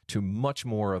half to much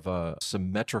more of a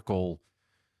symmetrical,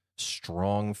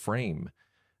 strong frame.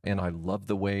 And I love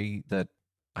the way that,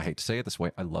 I hate to say it this way,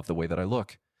 I love the way that I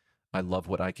look. I love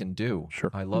what I can do. Sure.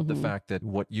 I love the fact that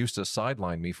what used to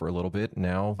sideline me for a little bit,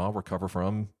 now I'll recover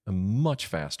from much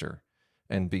faster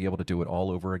and be able to do it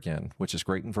all over again, which is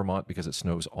great in Vermont because it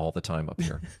snows all the time up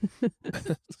here.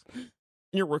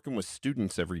 And you're working with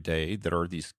students every day that are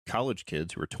these college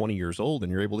kids who are 20 years old,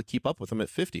 and you're able to keep up with them at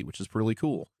 50, which is really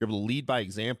cool. You're able to lead by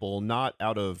example, not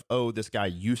out of, oh, this guy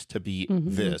used to be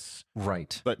this.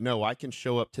 Right. But no, I can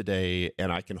show up today and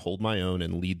I can hold my own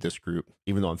and lead this group,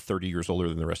 even though I'm 30 years older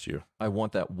than the rest of you. I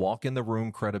want that walk in the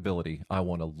room credibility. I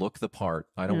want to look the part.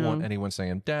 I don't want anyone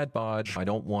saying, Dad bod. I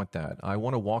don't want that. I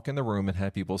want to walk in the room and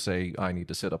have people say, I need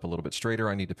to sit up a little bit straighter.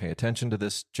 I need to pay attention to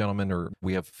this gentleman, or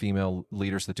we have female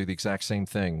leaders that do the exact same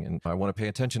thing. And I want to pay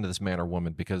attention to this man or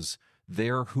woman because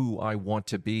they're who I want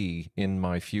to be in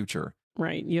my future.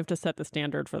 Right. You have to set the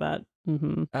standard for that.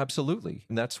 Mm-hmm. Absolutely.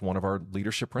 And that's one of our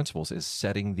leadership principles, is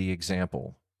setting the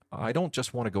example. I don't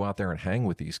just want to go out there and hang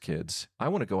with these kids. I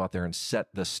want to go out there and set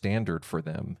the standard for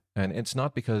them. And it's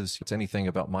not because it's anything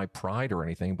about my pride or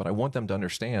anything, but I want them to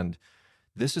understand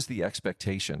this is the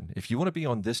expectation. If you want to be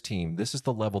on this team, this is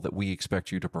the level that we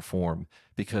expect you to perform.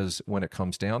 Because when it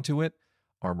comes down to it,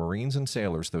 our Marines and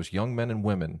sailors, those young men and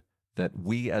women that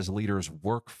we as leaders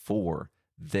work for,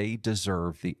 they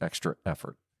deserve the extra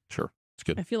effort. Sure. It's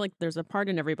good. I feel like there's a part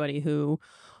in everybody who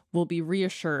will be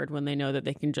reassured when they know that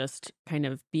they can just kind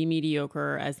of be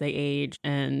mediocre as they age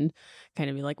and kind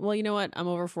of be like, well, you know what? I'm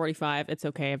over 45. It's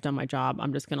okay. I've done my job.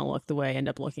 I'm just going to look the way I end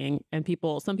up looking. And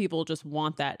some people just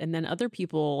want that. And then other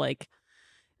people, like,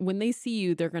 when they see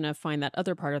you, they're going to find that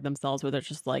other part of themselves where they're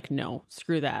just like, no,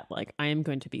 screw that. Like, I am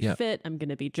going to be fit. I'm going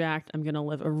to be jacked. I'm going to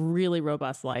live a really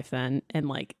robust life then. And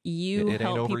like, you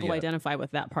help people identify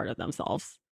with that part of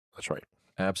themselves. That's right.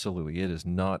 Absolutely. It is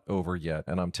not over yet.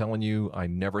 And I'm telling you, I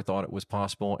never thought it was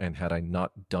possible. And had I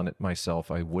not done it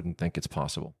myself, I wouldn't think it's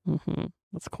possible. Mm-hmm.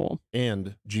 That's cool.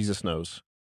 And Jesus knows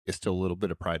it's still a little bit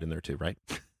of pride in there too, right?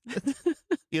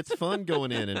 It's fun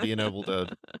going in and being able to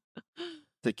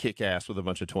kick ass with a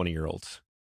bunch of 20-year-olds.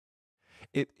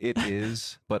 It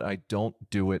is, but I don't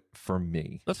do it for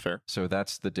me. That's fair. So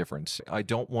that's the difference. I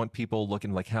don't want people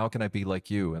looking like, how can I be like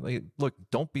you? And like, look,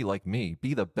 don't be like me.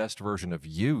 Be the best version of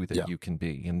you that you can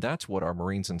be. And that's what our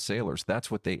Marines and sailors, that's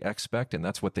what they expect, and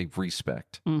that's what they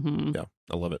respect. Mm-hmm. Yeah,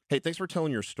 I love it. Hey, thanks for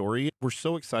telling your story. We're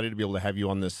so excited to be able to have you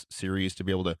on this series, to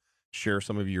be able to share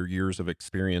some of your years of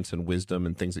experience and wisdom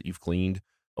and things that you've gleaned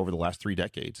over the last 3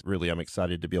 decades. Really, I'm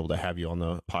excited to be able to have you on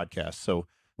the podcast. So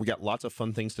we got lots of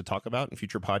fun things to talk about in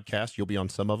future podcasts. You'll be on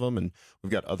some of them, and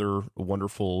we've got other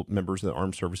wonderful members of the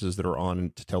armed services that are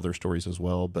on to tell their stories as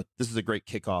well. But this is a great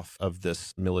kickoff of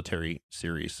this military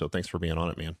series. So thanks for being on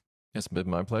it, man. It's been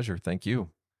my pleasure. Thank you.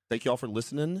 Thank you all for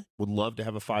listening. Would love to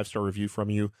have a 5-star review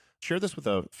from you. Share this with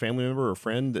a family member or a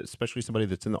friend, especially somebody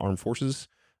that's in the armed forces,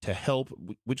 to help.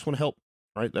 We just want to help,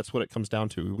 right? That's what it comes down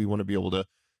to. We want to be able to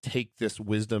take this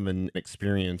wisdom and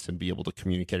experience and be able to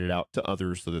communicate it out to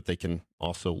others so that they can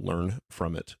also learn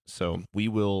from it. So we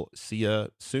will see you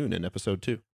soon in episode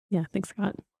 2. Yeah. Thanks,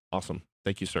 Scott. Awesome.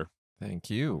 Thank you, sir. Thank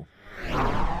you.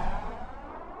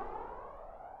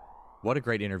 What a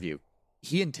great interview.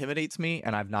 He intimidates me,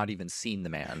 and I've not even seen the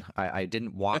man. I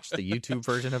didn't watch the YouTube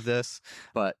version of this,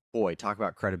 but boy, talk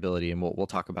about credibility, and we'll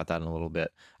talk about that in a little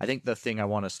bit. I think the thing I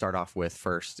want to start off with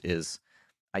first is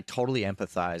I totally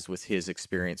empathize with his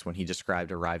experience when he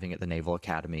described arriving at the Naval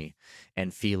Academy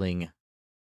and feeling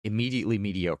immediately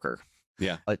mediocre.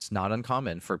 Yeah. It's not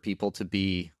uncommon for people to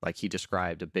be, like he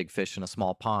described, a big fish in a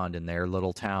small pond in their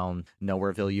little town,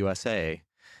 Nowhereville, USA.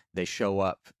 They show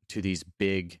up to these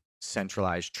big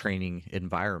centralized training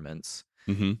environments,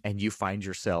 and you find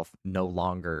yourself no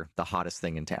longer the hottest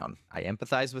thing in town. I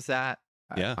empathize with that.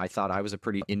 Yeah. I thought I was a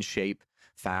pretty in shape,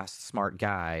 fast, smart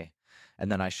guy.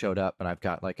 And then I showed up and I've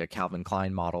got like a Calvin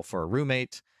Klein model for a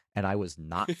roommate, and I was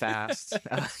not fast.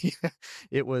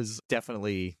 It was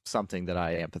definitely something that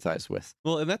I empathize with.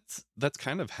 Well, and that's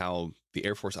kind of how the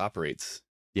Air Force operates.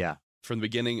 Yeah. From the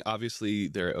beginning, obviously,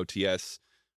 they're at OTS.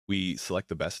 We select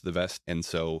the best of the best. And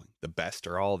so the best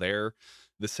are all there.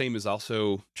 The same is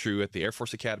also true at the Air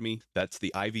Force Academy. That's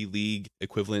the Ivy League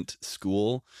equivalent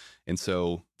school. And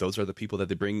so those are the people that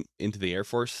they bring into the Air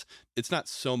Force. It's not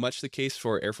so much the case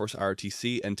for Air Force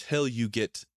ROTC until you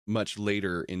get much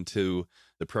later into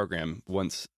the program,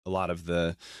 once a lot of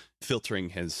the filtering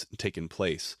has taken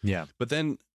place. Yeah. But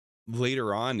then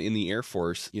later on in the Air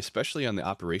Force, especially on the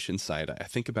operations side, I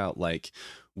think about like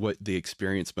what the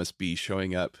experience must be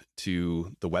showing up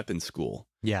to the weapons school.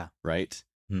 Yeah. Right?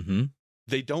 Mm-hmm.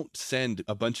 They don't send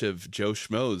a bunch of Joe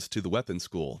Schmoes to the weapons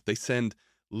school. They send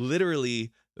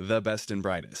literally the best and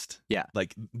brightest. Yeah.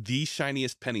 Like the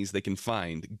shiniest pennies they can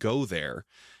find go there.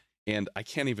 And I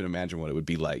can't even imagine what it would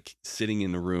be like sitting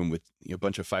in a room with a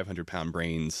bunch of 500-pound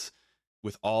brains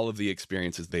with all of the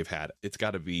experiences they've had. It's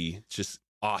got to be just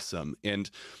awesome. And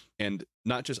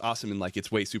not just awesome in like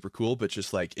it's way super cool, but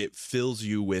just like it fills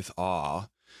you with awe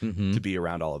Mm-hmm. to be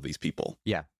around all of these people.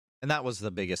 Yeah. And that was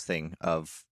the biggest thing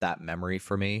of that memory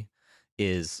for me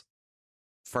is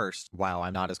first, wow,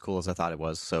 I'm not as cool as I thought it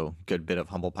was. So good bit of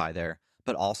humble pie there.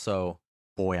 But also,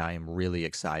 boy, I am really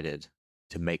excited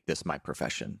to make this my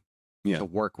profession. Yeah. To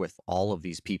work with all of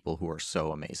these people who are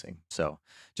so amazing. So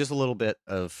just a little bit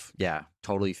of,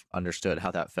 totally understood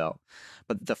how that felt.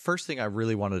 But the first thing I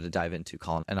really wanted to dive into,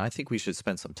 Colin, and I think we should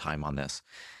spend some time on this.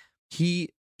 He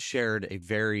shared a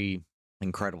very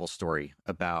incredible story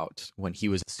about when he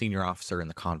was a senior officer in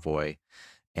the convoy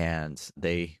and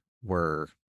they were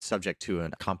subject to a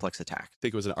complex attack. I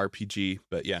think it was an RPG,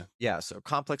 but yeah. Yeah, so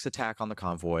complex attack on the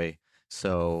convoy.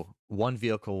 So one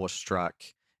vehicle was struck,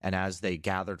 and as they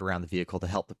gathered around the vehicle to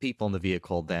help the people in the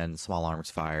vehicle, then small arms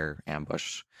fire,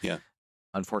 ambush. Yeah.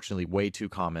 Unfortunately, way too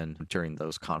common during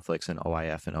those conflicts in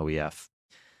OIF and OEF.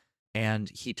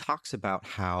 And he talks about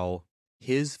how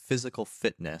his physical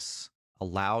fitness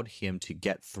allowed him to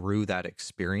get through that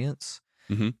experience.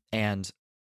 Mm-hmm. And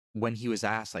when he was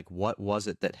asked, like, what was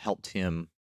it that helped him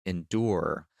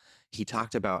endure, he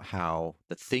talked about how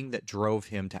the thing that drove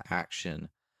him to action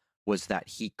was that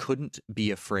he couldn't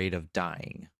be afraid of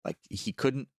dying. Like, he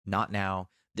couldn't, not now,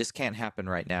 this can't happen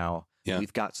right now. Yeah.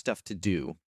 We've got stuff to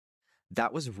do.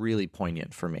 That was really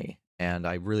poignant for me. And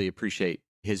I really appreciate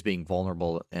his being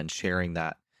vulnerable and sharing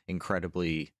that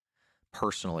incredibly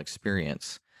personal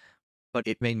experience. But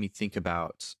it made me think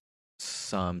about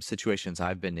some situations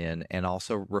I've been in and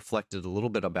also reflected a little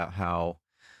bit about how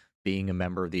being a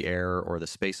member of the Air or the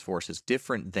Space Force is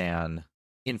different than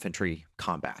infantry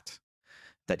combat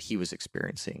that he was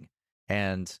experiencing.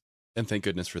 And thank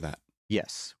goodness for that.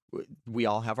 yes, we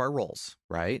all have our roles,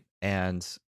 right? And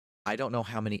I don't know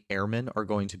how many airmen are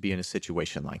going to be in a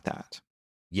situation like that.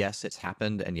 Yes, it's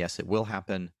happened, and yes, it will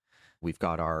happen. We've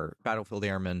got our battlefield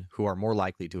airmen who are more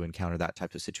likely to encounter that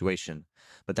type of situation,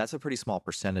 but that's a pretty small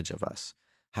percentage of us.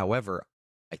 However,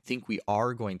 I think we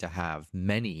are going to have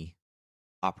many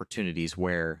opportunities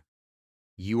where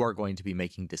you are going to be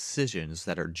making decisions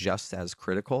that are just as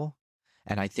critical.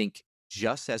 And I think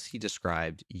just as he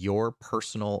described, your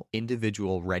personal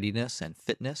individual readiness and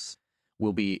fitness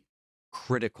will be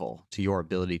critical to your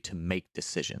ability to make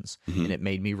decisions. Mm-hmm. And it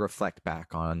made me reflect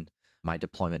back on my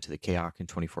deployment to the KOC in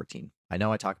 2014. I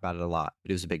know I talk about it a lot,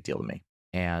 but it was a big deal to me.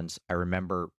 And I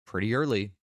remember pretty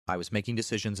early, I was making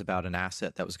decisions about an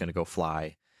asset that was going to go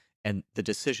fly. And the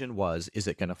decision was, is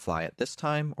it going to fly at this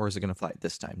time or is it going to fly at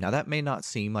this time? Now, that may not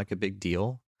seem like a big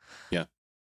deal. Yeah.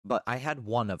 But I had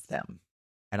one of them.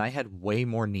 And I had way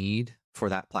more need for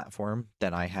that platform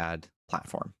than I had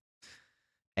platform.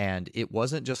 And it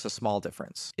wasn't just a small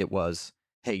difference. It was,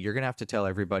 hey, you're going to have to tell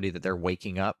everybody that they're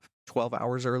waking up 12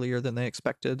 hours earlier than they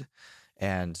expected.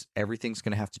 And everything's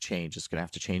going to have to change. It's going to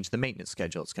have to change the maintenance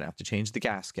schedule. It's going to have to change the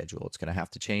gas schedule. It's going to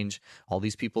have to change all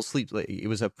these people's sleep. It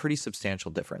was a pretty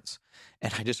substantial difference.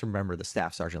 And I just remember the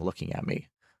staff sergeant looking at me.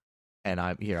 And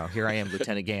I'm, here I am,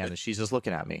 Lieutenant Gann, and she's just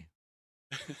looking at me.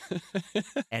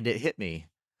 And it hit me.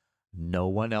 No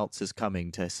one else is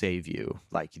coming to save you.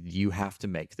 Like, you have to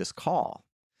make this call.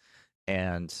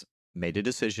 And made a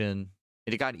decision.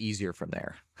 It got easier from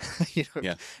there.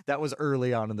 Yeah. That was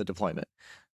early on in the deployment.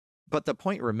 But the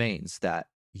point remains that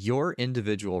your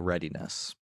individual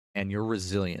readiness and your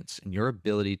resilience and your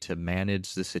ability to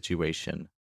manage the situation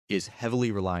is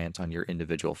heavily reliant on your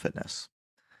individual fitness.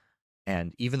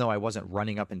 And even though I wasn't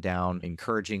running up and down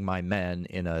encouraging my men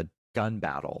in a gun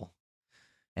battle,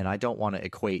 and I don't want to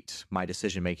equate my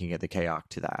decision-making at the KOC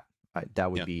to that.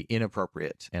 That would be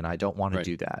inappropriate, and I don't want to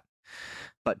do that.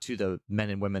 But to the men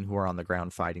and women who are on the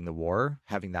ground fighting the war,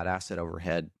 having that asset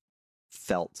overhead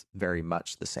felt very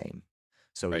much the same.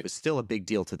 So it was still a big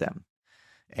deal to them.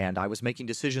 And I was making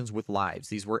decisions with lives.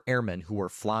 These were airmen who were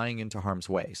flying into harm's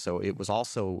way. So it was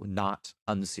also not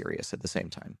unserious at the same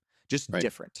time. Just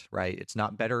different, right? It's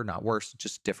not better, not worse,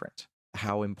 just different.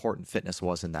 How important fitness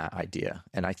was in that idea.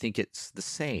 And I think it's the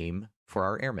same for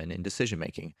our airmen in decision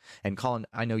making. And Colin,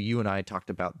 I know you and I talked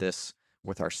about this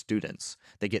with our students.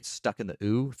 They get stuck in the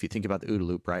OOH. If you think about the OOH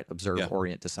loop, right? Observe,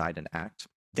 orient, decide, and act.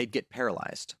 They'd get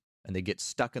paralyzed and they get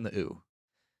stuck in the OOH.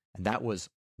 And that was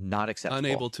not acceptable.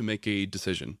 Unable to make a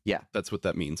decision. Yeah. That's what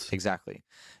that means. Exactly.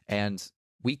 And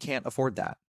we can't afford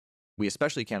that. We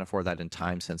especially can't afford that in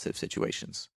time-sensitive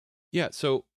situations. Yeah.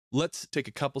 So let's take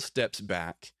a couple steps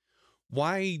back.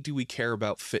 Why do we care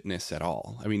about fitness at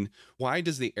all? I mean, why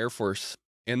does the Air Force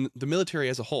and the military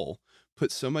as a whole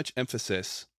put so much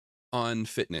emphasis on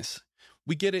fitness?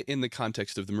 We get it in the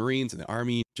context of the Marines and the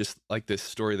Army, just like this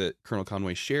story that Colonel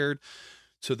Conway shared,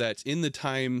 so that in the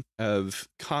time of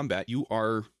combat, you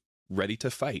are ready to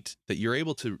fight, that you're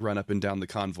able to run up and down the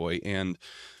convoy and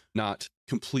not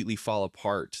completely fall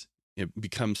apart,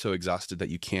 become so exhausted that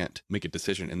you can't make a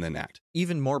decision and then act.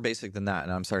 Even more basic than that,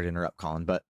 and I'm sorry to interrupt, Colin,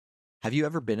 but have you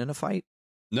ever been in a fight?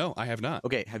 No, I have not.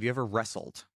 Okay, have you ever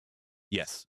wrestled?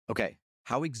 Yes. Okay,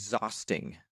 how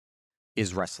exhausting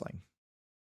is wrestling?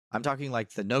 I'm talking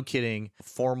like the no kidding,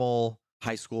 formal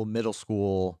high school, middle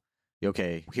school.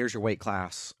 Okay, here's your weight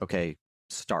class. Okay,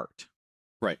 start.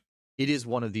 Right. It is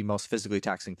one of the most physically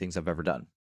taxing things I've ever done.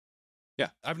 Yeah,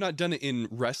 I've not done it in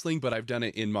wrestling, but I've done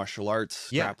it in martial arts,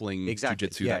 grappling,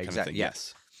 jiu-jitsu, that kind of thing.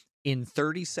 Yes. In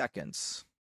 30 seconds,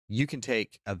 you can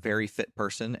take a very fit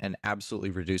person and absolutely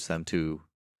reduce them to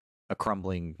a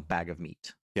crumbling bag of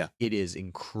meat. Yeah. It is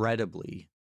incredibly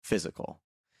physical.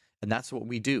 And that's what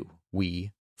we do.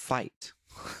 We fight.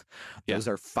 Those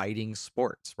are fighting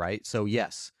sports, right? So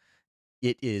yes,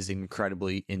 it is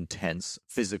incredibly intense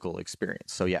physical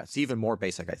experience. So yeah, it's even more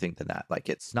basic, I think, than that. Like,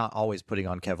 it's not always putting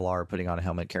on Kevlar, putting on a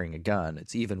helmet, carrying a gun.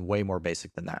 It's even way more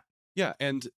basic than that. Yeah.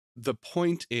 And the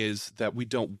point is that we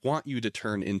don't want you to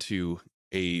turn into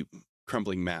a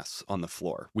crumbling mass on the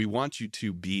floor. We want you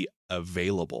to be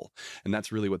available. And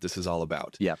that's really what this is all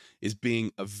about. Yeah. Is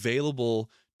being available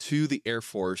to the Air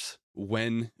Force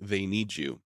when they need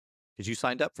you. Because you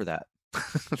signed up for that.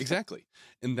 Exactly.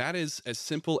 And that is as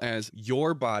simple as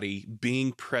your body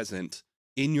being present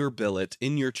in your billet,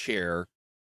 in your chair,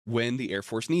 when the Air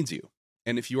Force needs you.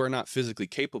 And if you are not physically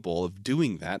capable of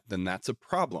doing that, then that's a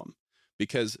problem,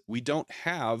 because we don't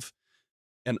have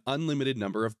an unlimited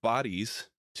number of bodies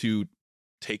to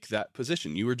take that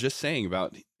position. You were just saying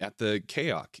about at the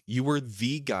KAOC, you were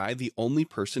the guy, the only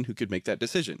person who could make that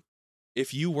decision.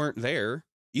 If you weren't there,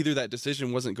 either that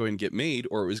decision wasn't going to get made,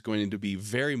 or it was going to be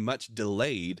very much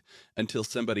delayed until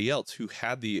somebody else who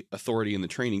had the authority and the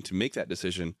training to make that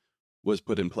decision was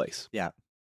put in place. Yeah.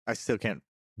 I still can't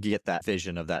get that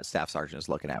vision of that staff sergeant is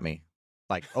looking at me,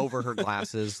 like over her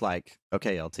glasses, like,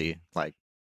 okay, LT, like,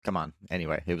 come on.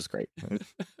 Anyway, it was great.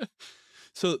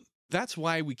 So that's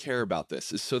why we care about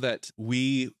this, is so that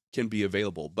we can be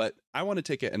available. But I want to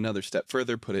take it another step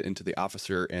further, put it into the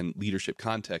officer and leadership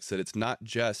context, that it's not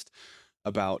just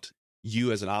about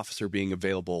you as an officer being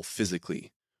available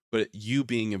physically, but you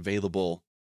being available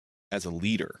as a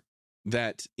leader.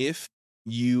 That if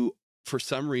you, for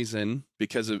some reason,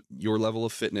 because of your level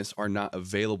of fitness, are not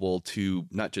available to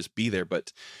not just be there,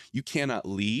 but you cannot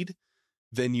lead,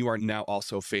 then you are now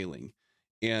also failing.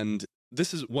 And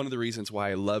this is one of the reasons why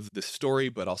I love this story,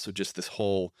 but also just this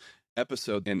whole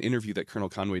episode and interview that Colonel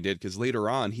Conway did, because later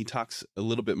on he talks a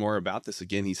little bit more about this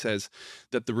again. He says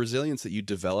that the resilience that you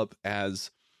develop as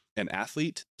an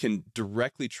athlete can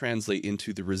directly translate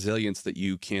into the resilience that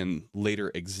you can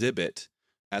later exhibit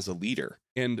as a leader.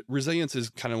 And resilience is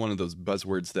kind of one of those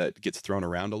buzzwords that gets thrown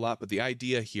around a lot, but the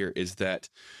idea here is that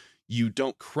you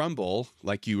don't crumble,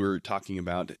 like you were talking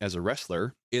about as a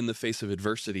wrestler, in the face of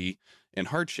adversity and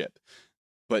hardship,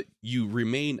 but you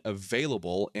remain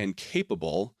available and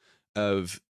capable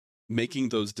of making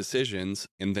those decisions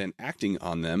and then acting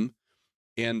on them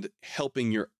and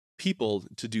helping your people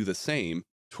to do the same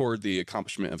toward the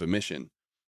accomplishment of a mission.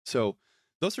 So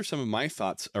those are some of my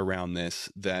thoughts around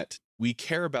this, that we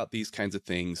care about these kinds of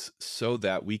things so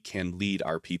that we can lead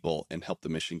our people and help the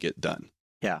mission get done.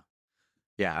 Yeah.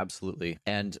 Yeah, absolutely.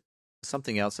 And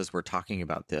something else, as we're talking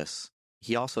about this,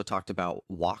 he also talked about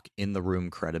walk in the room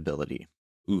credibility.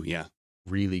 Ooh, yeah.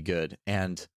 Really good.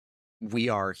 And we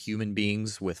are human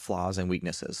beings with flaws and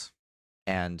weaknesses.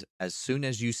 And as soon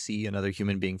as you see another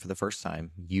human being for the first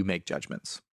time, you make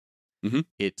judgments. Mm-hmm.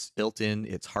 It's built in,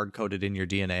 it's hard coded in your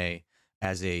DNA.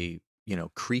 As a,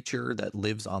 creature that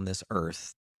lives on this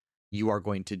earth, you are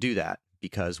going to do that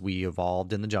because we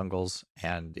evolved in the jungles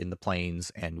and in the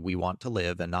plains, and we want to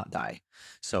live and not die.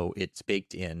 So it's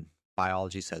baked in.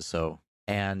 Biology says so.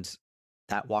 And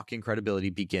that walk-in credibility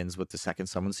begins with the second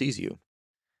someone sees you.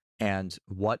 And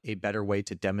what a better way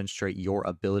to demonstrate your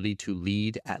ability to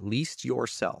lead at least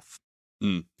yourself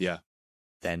yeah.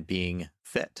 than being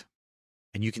fit.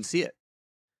 And you can see it.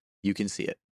 You can see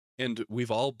it. And we've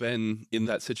all been in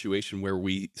that situation where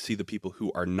we see the people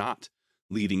who are not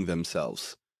leading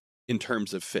themselves in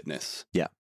terms of fitness. Yeah.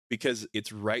 Because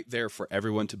it's right there for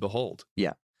everyone to behold.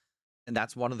 Yeah. And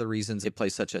that's one of the reasons it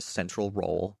plays such a central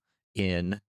role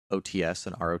in OTS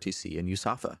and ROTC and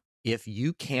USAFA. If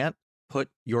you can't put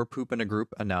your poop in a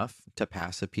group enough to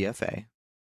pass a PFA,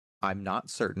 I'm not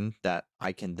certain that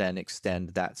I can then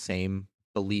extend that same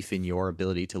belief in your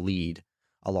ability to lead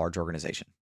a large organization.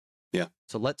 Yeah.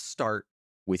 So let's start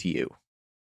with you.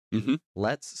 Mm-hmm.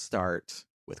 Let's start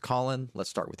with Colin. Let's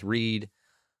start with Reed.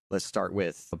 Let's start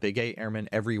with a Big A Airman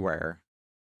everywhere.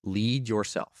 Lead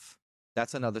yourself.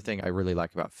 That's another thing I really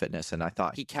like about fitness. And I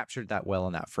thought he captured that well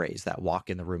in that phrase, that walk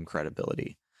in the room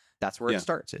credibility. That's where it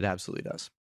starts. It absolutely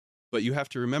does. But you have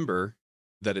to remember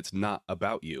that it's not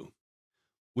about you.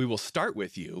 We will start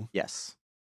with you. Yes.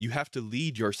 You have to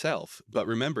lead yourself. But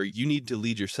remember, you need to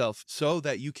lead yourself so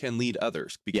that you can lead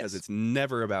others, because it's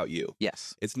never about you.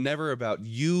 Yes. It's never about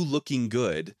you looking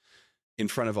good in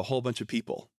front of a whole bunch of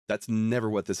people. That's never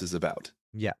what this is about.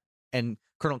 Yeah. And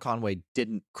Colonel Conway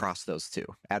didn't cross those two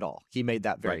at all. He made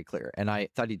that very clear. And I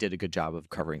thought he did a good job of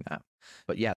covering that.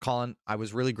 But yeah, Colin, I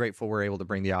was really grateful we're able to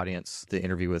bring the audience the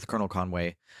interview with Colonel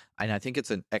Conway. And I think it's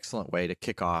an excellent way to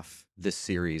kick off this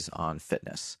series on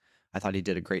fitness. I thought he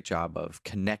did a great job of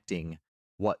connecting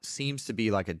what seems to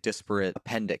be like a disparate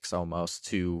appendix almost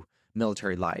to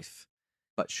military life,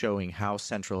 but showing how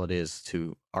central it is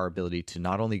to our ability to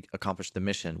not only accomplish the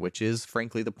mission, which is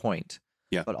frankly the point,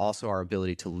 but also our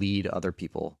ability to lead other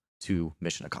people to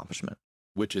mission accomplishment.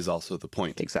 Which is also the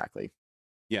point. Exactly.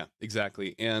 Yeah,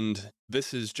 exactly. And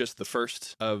this is just the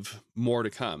first of more to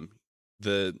come.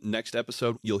 The next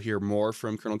episode, you'll hear more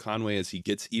from Colonel Conway as he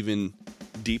gets even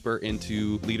deeper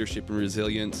into leadership and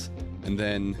resilience. And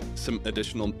then some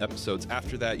additional episodes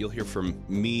after that, you'll hear from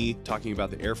me talking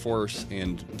about the Air Force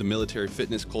and the military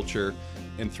fitness culture.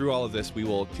 And through all of this, we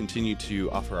will continue to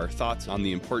offer our thoughts on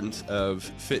the importance of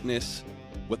fitness,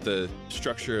 what the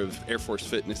structure of Air Force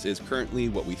fitness is currently,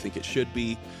 what we think it should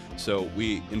be. So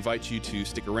we invite you to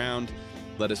stick around.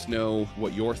 Let us know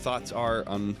what your thoughts are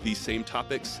on these same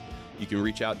topics. You can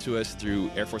reach out to us through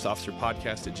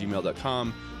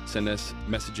airforceofficerpodcast@gmail.com. Send us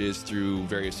messages through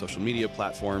various social media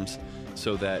platforms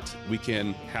so that we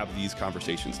can have these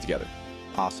conversations together.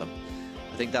 Awesome.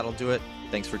 I think that'll do it.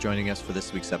 Thanks for joining us for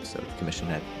this week's episode of Commission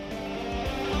Ed.